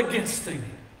 God wasn't against him.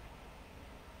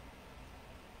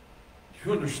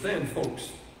 You understand,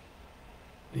 folks?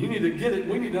 You need to get it.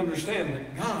 We need to understand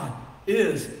that God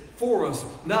is for us,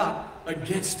 not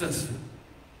against us.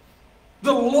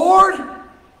 The Lord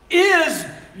is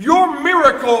your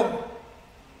miracle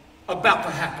about to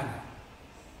happen.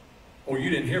 Oh, you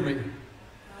didn't hear me.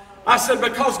 I said,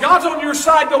 because God's on your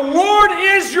side, the Lord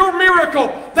is your miracle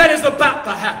that is about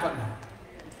to happen.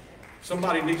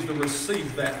 Somebody needs to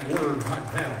receive that word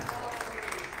right now.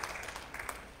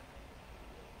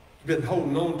 Been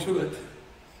holding on to it.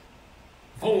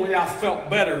 If only I felt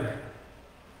better.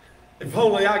 If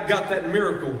only I got that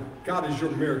miracle. God is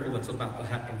your miracle that's about to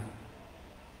happen.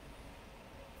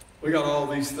 We got all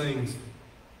these things.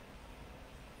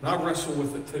 And I wrestle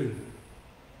with it too.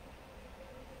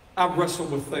 I wrestle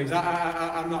with things.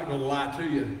 I'm not going to lie to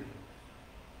you.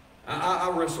 I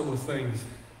wrestle with things.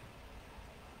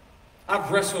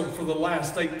 I've wrestled for the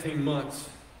last 18 months.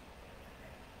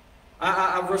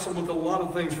 I've wrestled with a lot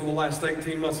of things for the last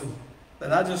 18 months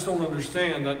that I just don't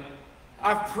understand. That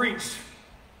I've preached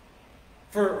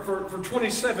for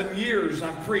 27 years.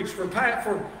 I've preached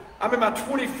I'm in my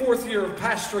 24th year of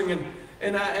pastoring,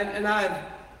 and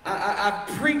I've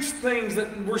preached things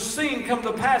that we're seeing come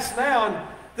to pass now, and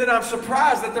that I'm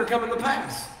surprised that they're coming to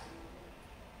pass.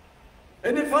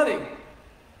 Isn't it funny?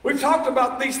 We've talked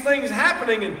about these things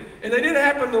happening, and they didn't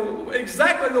happen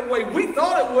exactly the way we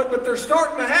thought it would, but they're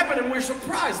starting to happen, and we're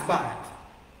surprised by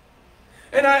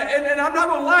it. And I'm not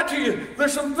going to lie to you.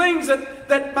 There's some things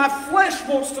that my flesh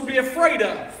wants to be afraid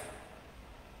of.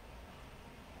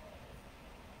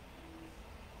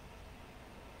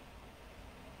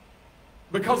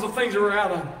 Because the things are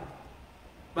out of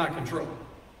my control.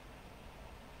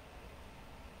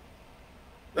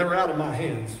 They're out of my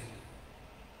hands.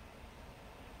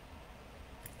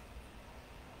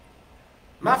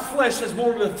 My flesh has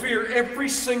wanted to fear every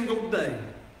single day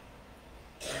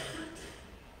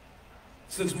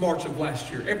since March of last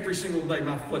year. Every single day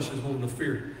my flesh has wanted to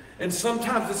fear. And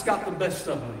sometimes it's got the best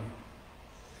of me.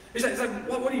 It's like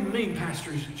what do you mean,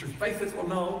 Pastor? Is it your faith? Well,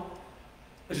 no.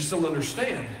 I just don't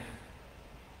understand.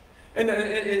 And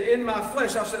in my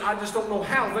flesh, I said, I just don't know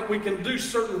how that we can do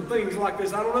certain things like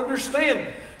this. I don't understand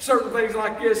certain things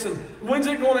like this. And when's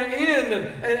it going to end?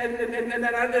 And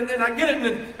I get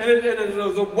it. And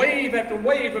there's a wave after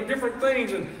wave of different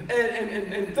things.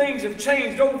 And things have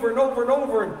changed over and over and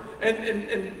over.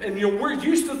 And you know, we're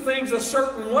used to things a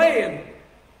certain way.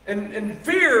 And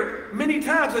fear many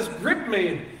times has gripped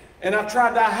me. And I've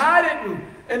tried to hide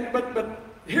it. But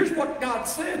here's what God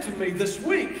said to me this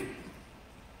week.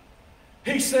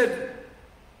 He said,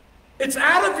 it's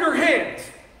out of your hands.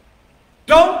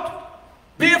 Don't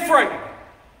be afraid.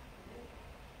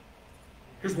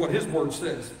 Here's what his word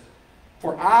says.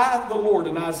 For I, the Lord,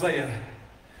 in Isaiah,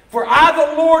 for I,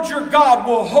 the Lord your God,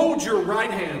 will hold your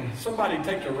right hand. Somebody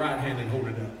take your right hand and hold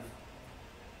it up.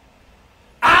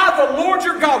 I, the Lord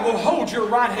your God, will hold your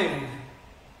right hand,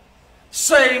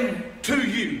 saying to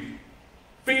you,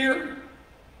 fear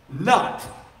not,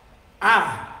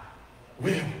 I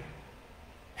will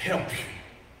help you.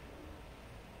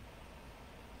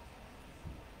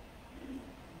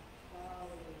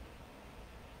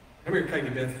 Come here, Katie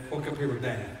Beth. Walk up here with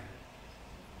Daddy.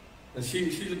 And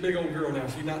she's a big old girl now.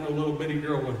 She's not no little bitty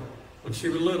girl. When she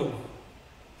was little,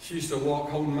 she used to walk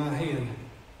holding my hand.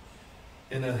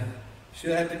 And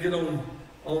she'd have to get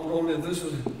on this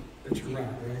is, that's your right,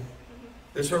 right?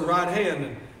 It's her right hand.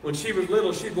 And when she was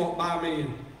little, she'd walk by me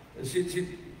and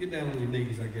she'd get down on your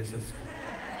knees, I guess that's.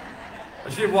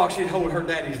 She'd walk, she'd hold her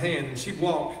daddy's hand, and she'd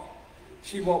walk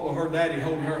with her daddy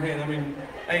holding her hand. I mean,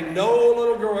 ain't no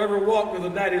little girl ever walked with a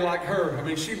daddy like her. I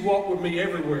mean, she'd walk with me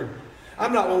everywhere.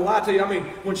 I'm not gonna lie to you. I mean,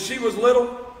 when she was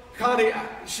little, Connie,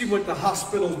 she went to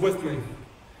hospitals with me.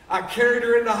 I carried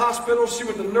her into hospitals. She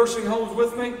went to nursing homes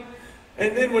with me.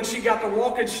 And then when she got to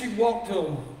walking, she walked to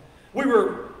them. We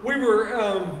were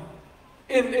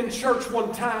in church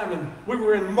one time, and we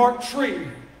were in Mark Tree.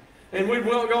 And we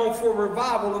went on for a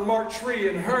revival in Mark Tree,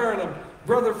 and her and a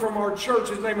brother from our church,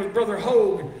 his name was Brother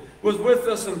Hogue, was with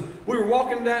us, and we were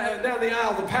walking down the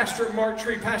aisle. The pastor at Mark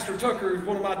Tree, Pastor Tucker, is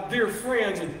one of my dear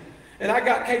friends, and I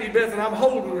got Katie Beth, and I'm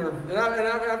holding her, and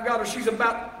I've got her. She's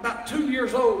about 2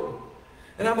 years old,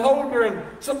 and I'm holding her, and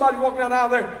somebody walking down the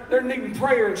aisle, they're needing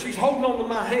prayer, and she's holding on to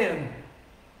my hand.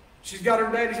 She's got her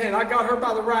daddy's hand. I got her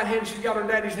by the right hand. She's got her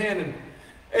daddy's hand,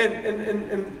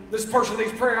 and this person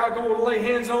needs prayer. I go and lay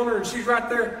hands on her, and she's right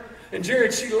there. And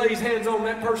Jared, she lays hands on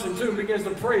that person too and begins to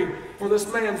pray for this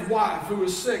man's wife who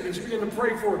was sick. And she began to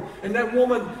pray for her. And that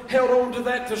woman held on to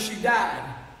that till she died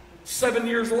 7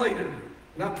 years later.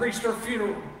 And I preached her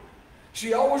funeral.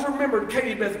 She always remembered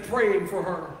Katie Beth praying for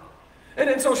her.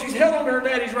 And so she's held on to her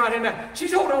daddy's right hand. Now,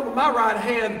 she's holding on to my right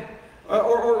hand,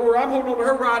 or I'm holding on to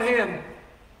her right hand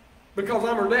because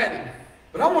I'm her daddy.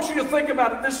 But I want you to think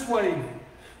about it this way.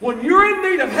 When you're in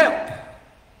need of help,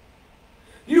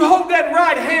 you hold that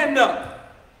right hand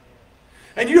up.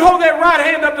 And you hold that right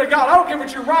hand up to God. I don't care if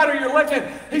it's your right or your left hand.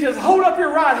 He says, hold up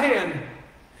your right hand.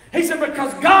 He said,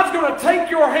 because God's going to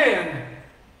take your hand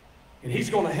and He's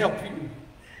going to help you.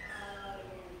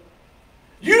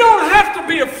 You don't have to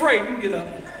be afraid. You get up.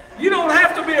 You don't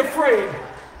have to be afraid.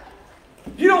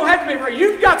 You don't have to be afraid.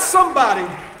 You've got somebody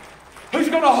who's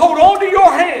going to hold on to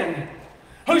your hand,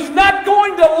 who's not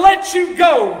going to let you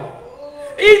go,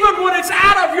 even when it's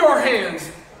out of your hands.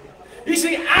 You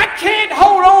see, I can't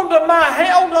hold on to my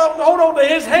hand, hold on to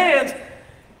His hands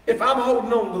if I'm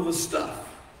holding on to the stuff.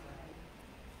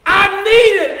 I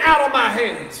need it out of my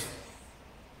hands.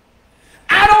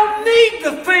 I don't need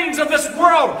the things of this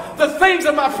world, the things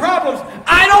of my problems.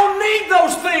 I don't need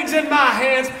those things in my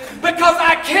hands because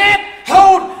I can't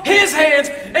hold His hands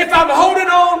if I'm holding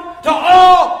on to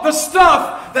all the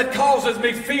stuff that causes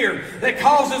me fear, that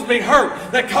causes me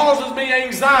hurt, that causes me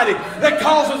anxiety, that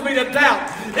causes me to doubt.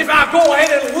 If I go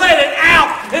ahead and let it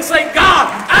out and say, God,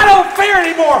 I don't fear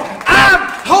anymore. I'm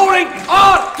holding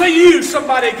on to You.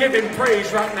 Somebody give Him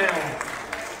praise right now.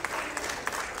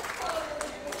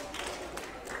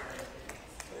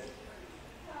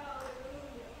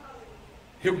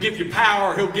 He'll give you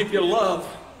power. He'll give you love.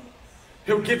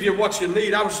 He'll give you what you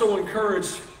need. I was so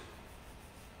encouraged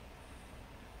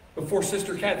before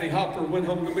Sister Kathy Hopper went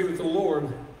home to be with the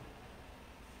Lord.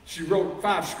 She wrote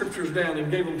 5 scriptures down and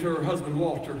gave them to her husband,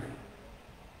 Walter.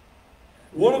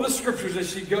 One of the scriptures that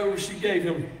she gave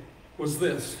him was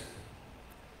this: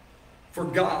 for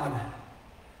God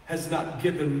has not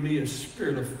given me a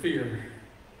spirit of fear,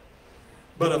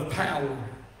 but of power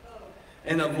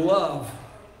and of love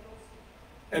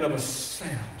and of a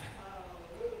sound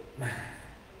mind.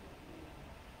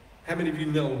 How many of you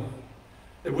know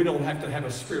that we don't have to have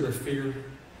a spirit of fear?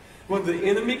 When the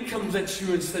enemy comes at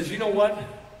you and says, you know what?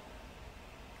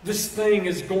 This thing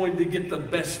is going to get the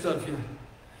best of you.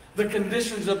 The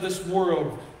conditions of this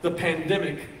world, the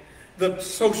pandemic, the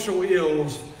social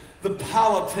ills, the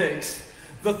politics,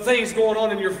 the things going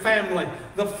on in your family,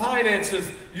 the finances,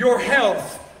 your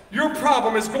health, your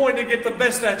problem is going to get the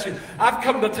best at you. I've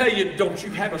come to tell you, don't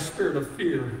you have a spirit of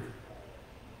fear.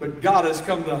 But God has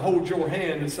come to hold your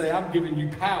hand and say, I'm giving you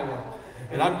power,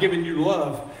 and I'm giving you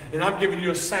love, and I'm giving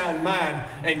you a sound mind,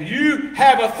 and you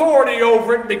have authority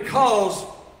over it because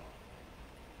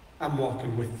I'm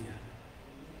walking with you.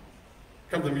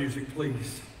 Come to music,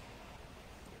 please.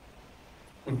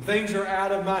 When things are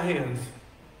out of my hands,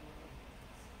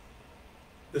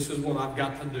 this is what I've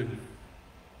got to do.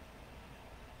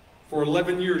 For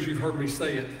 11 years, you've heard me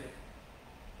say it.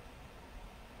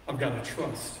 I've got to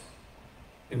trust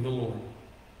in the Lord.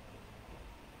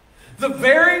 The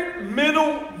very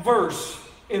middle verse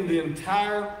in the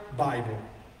entire Bible,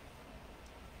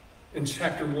 in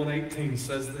chapter 118,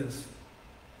 says this.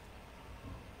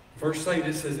 Verse 8,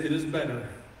 it says, it is better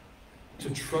to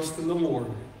trust in the Lord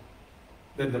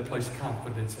than to place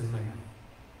confidence in man.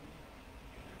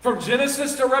 From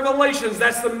Genesis to Revelations,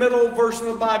 that's the middle verse in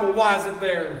the Bible. Why is it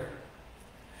there?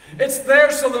 It's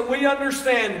there so that we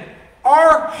understand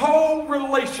our whole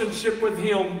relationship with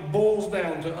Him boils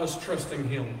down to us trusting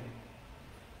Him.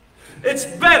 It's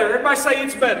better, everybody say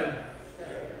it's better,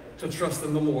 to trust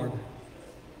in the Lord.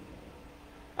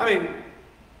 I mean,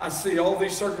 I see all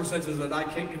these circumstances that I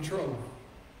can't control.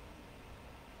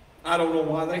 I don't know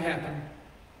why they happen.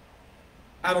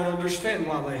 I don't understand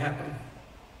why they happen.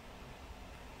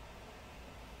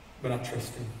 But I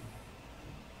trust Him.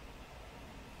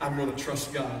 I'm going to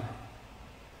trust God.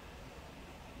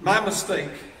 My mistake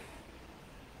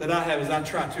that I have is I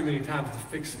try too many times to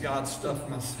fix God's stuff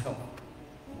myself.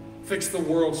 Fix the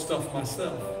world stuff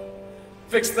myself.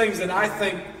 Fix things that I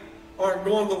think aren't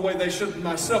going the way they should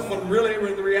myself, when really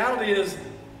the reality is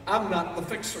I'm not the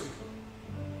fixer.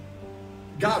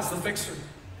 God's the fixer.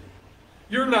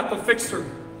 You're not the fixer.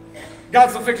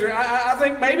 God's the fixer. I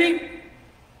think maybe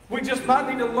we just might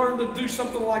need to learn to do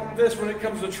something like this when it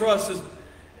comes to trust,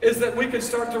 is that we can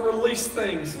start to release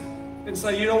things and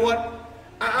say, you know what?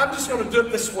 I'm just going to do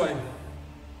it this way.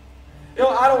 You know,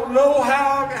 I don't know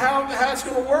how it's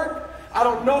going to work. I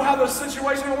don't know how the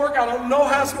situation will work. I don't know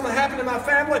how it's going to happen in my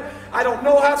family. I don't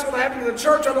know how it's going to happen in the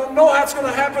church. I don't know how it's going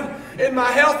to happen in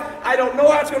my health. I don't know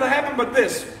how it's going to happen, but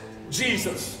this,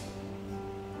 Jesus.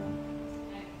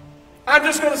 I'm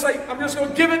just going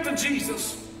to give it to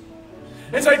Jesus.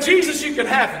 And say, Jesus, you can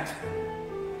have it.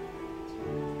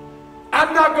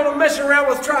 I'm not going to mess around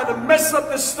with trying to mess up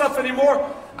this stuff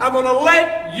anymore. I'm going to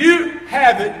let you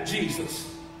have it, Jesus.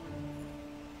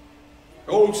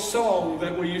 Old song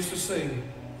that we used to sing.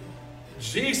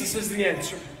 Jesus is the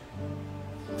answer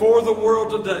for the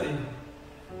world today.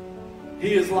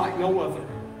 He is like no other.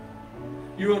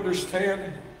 You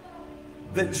understand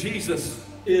that Jesus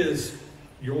is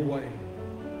your way.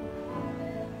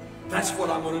 That's what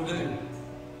I'm going to do.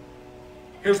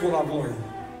 Here's what I've learned.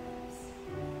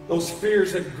 Those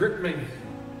fears have gripped me.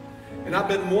 And I've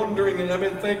been wondering and I've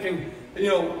been thinking, you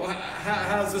know,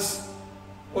 how's this,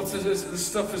 what's this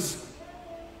stuff is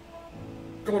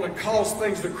going to cause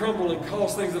things to crumble and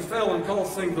cause things to fail and cause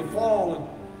things to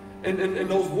fall. And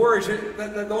those worries,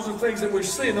 those are things that we're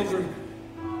seeing. Those are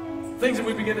things that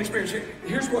we begin to experience.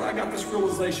 Here's what I got this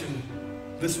realization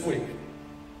this week.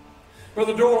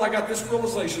 Brother Doyle, I got this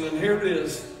realization, and here it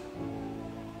is.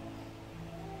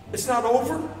 It's not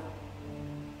over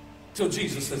till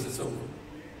Jesus says it's over.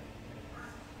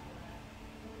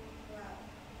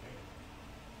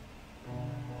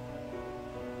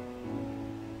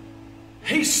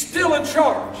 He's still in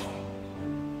charge.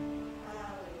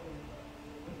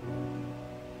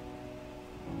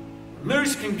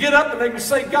 News can get up and they can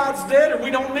say God's dead and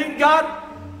we don't need God.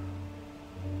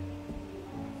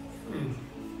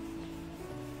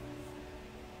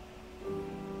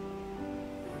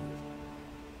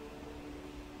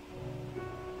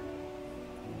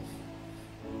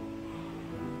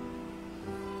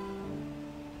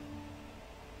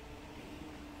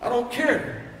 I don't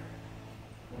care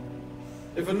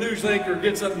if a news anchor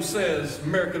gets up and says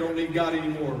America don't need God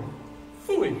anymore.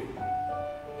 Phooey.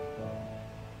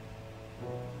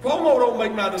 Cuomo don't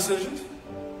make my decisions.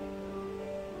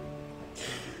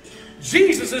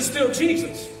 Jesus is still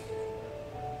Jesus.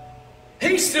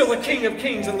 He's still the King of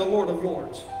Kings and the Lord of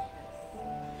Lords.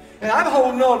 And I'm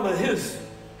holding on to His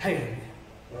hand.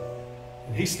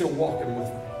 And He's still walking with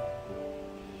me.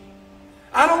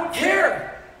 I don't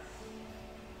care.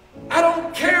 I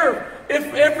don't care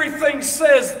if everything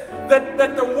says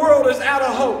that the world is out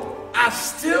of hope. I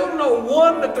still know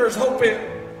one that there's hope in.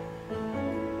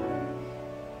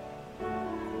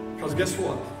 Because guess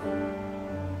what?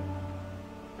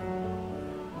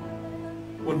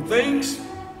 when things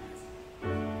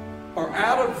are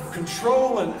out of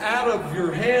control and out of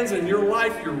your hands and your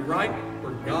life, you're right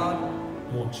where God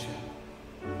wants you.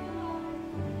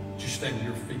 Would you stand to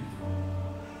your feet?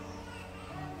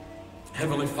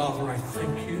 Heavenly Father, I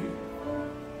thank you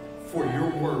for your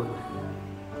word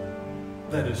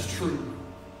that is true.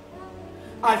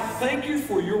 I thank you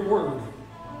for your word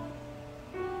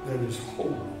that is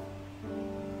whole,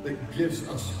 that gives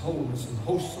us wholeness and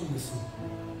wholesomeness and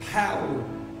power,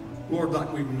 Lord,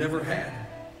 like we've never had.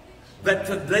 That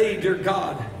today, dear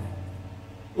God,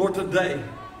 Lord, today,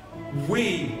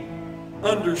 we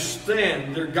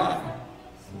understand, dear God,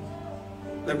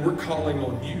 that we're calling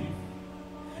on you.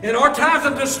 In our times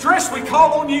of distress, we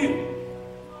call on you.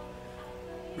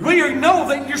 We know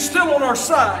that you're still on our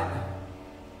side.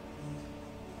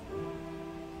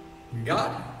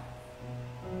 God,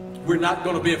 we're not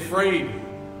going to be afraid.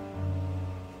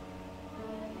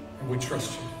 And we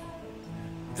trust you.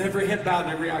 With every head bowed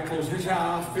and every eye closed, here's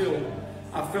how I feel.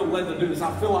 I feel led to do this.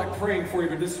 I feel like praying for you,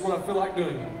 but this is what I feel like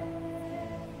doing.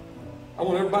 I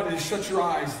want everybody to shut your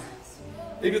eyes.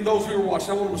 Even those who are watching,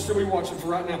 I want them to still be watching for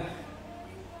right now.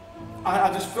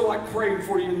 I just feel like praying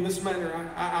for you in this manner.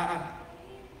 I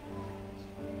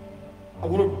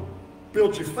want to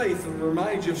build your faith and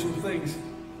remind you of some things.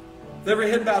 With every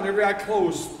head bowed and every eye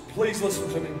closed, please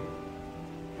listen to me.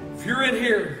 If you're in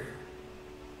here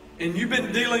and you've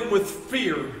been dealing with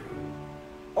fear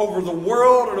over the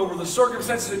world and over the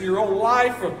circumstances in your own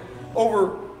life, or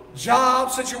over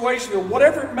job situation, or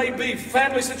whatever it may be,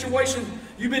 family situation,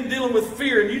 you've been dealing with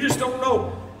fear and you just don't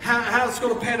know how it's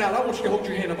going to pan out. I want you to hold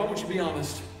your hand up. I want you to be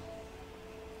honest.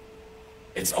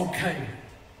 It's okay.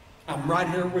 I'm right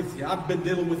here with you. I've been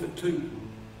dealing with it too.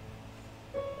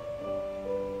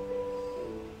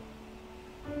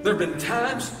 There have been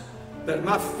times that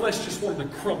my flesh just wanted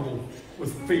to crumble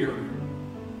with fear.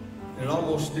 And it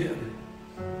almost did.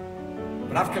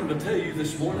 But I've come to tell you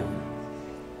this morning,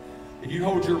 that you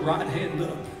hold your right hand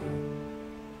up.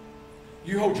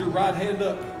 You hold your right hand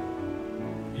up.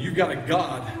 You've got a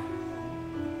God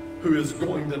who is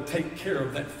going to take care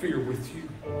of that fear with you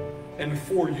and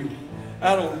for you.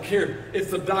 I don't care if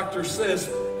the doctor says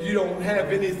you don't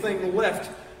have anything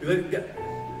left.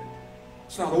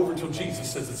 It's not over until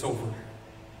Jesus says it's over.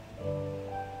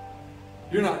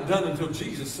 You're not done until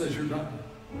Jesus says you're done.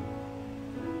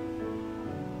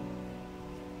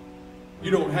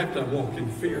 You don't have to walk in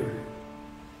fear.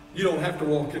 You don't have to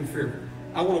walk in fear.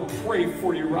 I want to pray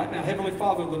for you right now. Heavenly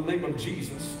Father, in the name of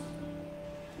Jesus.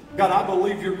 God, I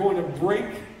believe you're going to break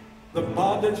the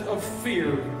bondage of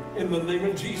fear in the name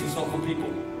of Jesus off of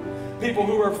people. People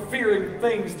who are fearing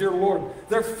things, dear Lord.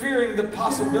 They're fearing the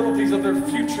possibilities of their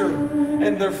future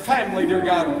and their family, dear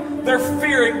God. They're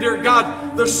fearing, dear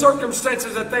God, the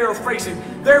circumstances that they are facing.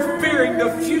 They're fearing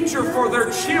the future for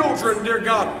their children, dear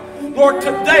God. Lord,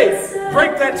 today,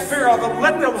 break that fear of them.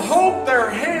 Let them hold their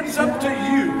hands up to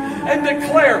you and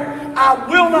declare, I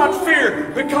will not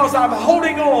fear because I'm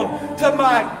holding on to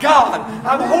my God.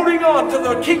 I'm holding on to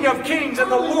the King of Kings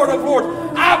and the Lord of Lords.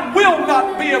 I will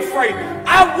not be afraid.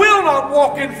 I will not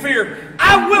walk in fear.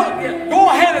 I will. Go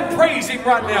ahead and praise Him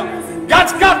right now.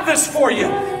 God's got this for you.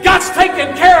 God's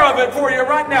taking care of it for you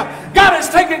right now. God is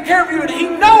taking care of you, and He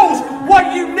knows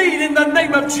what you need in the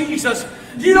name of Jesus.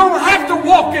 You don't have to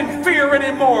walk in fear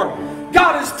anymore.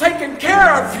 God is taking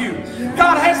care of you.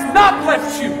 God has not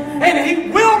left you, and He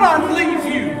will not leave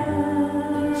you.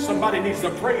 Somebody needs to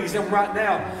praise Him right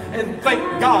now and thank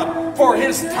God for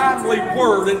His timely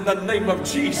word in the name of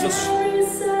Jesus.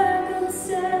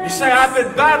 You say, I've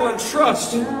been battling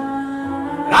trust.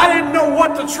 And I didn't know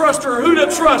what to trust or who to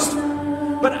trust.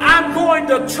 But I'm going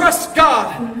to trust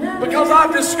God because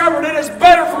I've discovered it is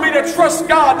better for me to trust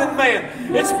God than man.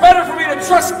 It's better for me to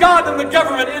trust God than the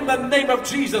government in the name of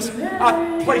Jesus.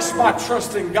 I place my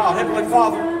trust in God. Heavenly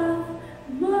Father,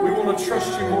 we want to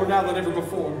trust you more now than ever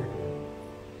before.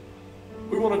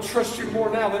 We want to trust you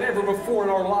more now than ever before in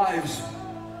our lives.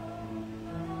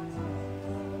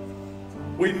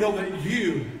 We know that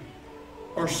you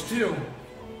are still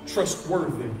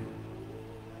trustworthy.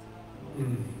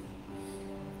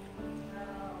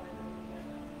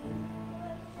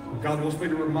 God wants me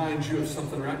to remind you of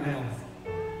something right now.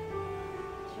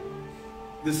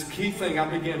 This key thing I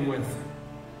began with,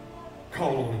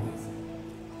 call on Him.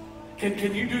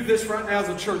 Can you do this right now as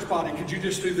a church body? Could you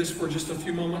just do this for just a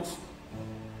few moments?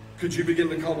 Could you begin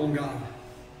to call on God?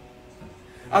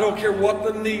 I don't care what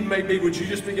the need may be. Would you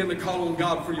just begin to call on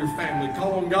God for your family?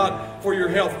 Call on God for your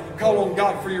health. Call on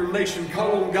God for your nation.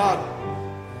 Call on God.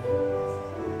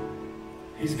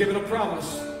 He's given a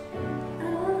promise.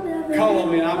 Call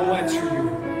on me and I will answer you.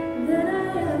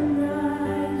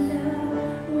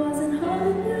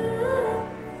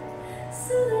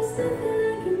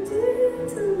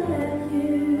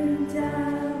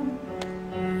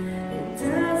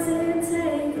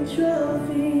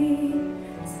 trophy.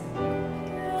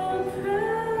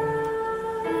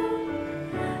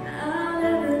 I'll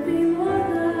never be more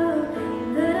loved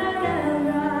than I am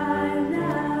right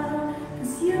now.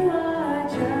 'Cause you are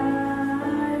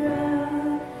Jireh,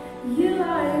 you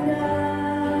are enough.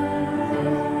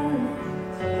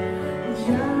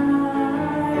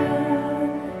 Jireh,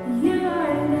 you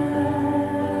are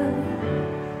enough.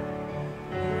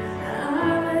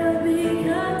 I will be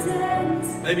content.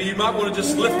 Maybe you might want to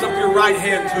just lift up your right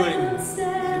hand to him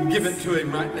and give it to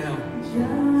him right now.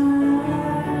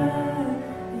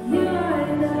 You are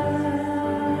enough.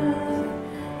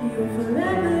 You're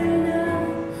forever enough,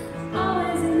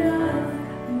 always enough,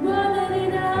 more than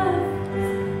enough.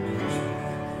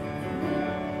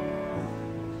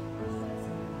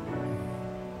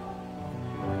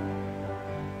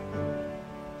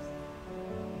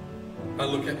 Now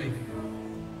look at me.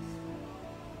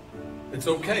 It's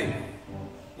okay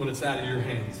when it's out of your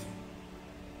hands.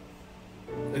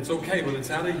 It's okay when it's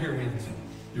out of your hands.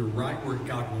 You're right where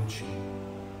God wants you.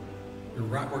 You're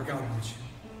right where God wants you.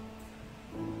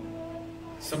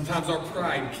 Sometimes our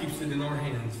pride keeps it in our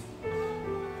hands.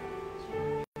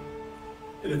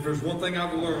 And if there's one thing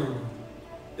I've learned,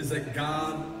 is that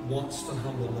God wants to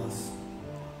humble us.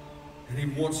 And he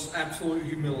wants absolute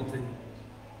humility.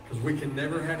 Because we can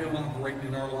never have him operating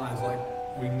in our lives like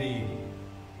we need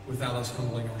without us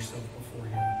humbling ourselves before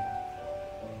him.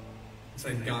 And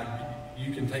saying, God,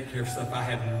 you can take care of stuff I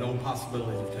had no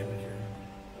possibility of taking care of.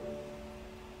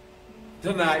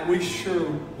 Tonight, we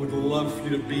sure would love for you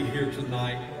to be here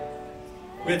tonight.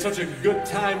 We had such a good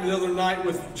time the other night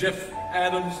with Jeff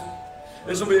Adams.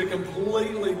 This will be a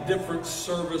completely different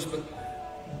service, but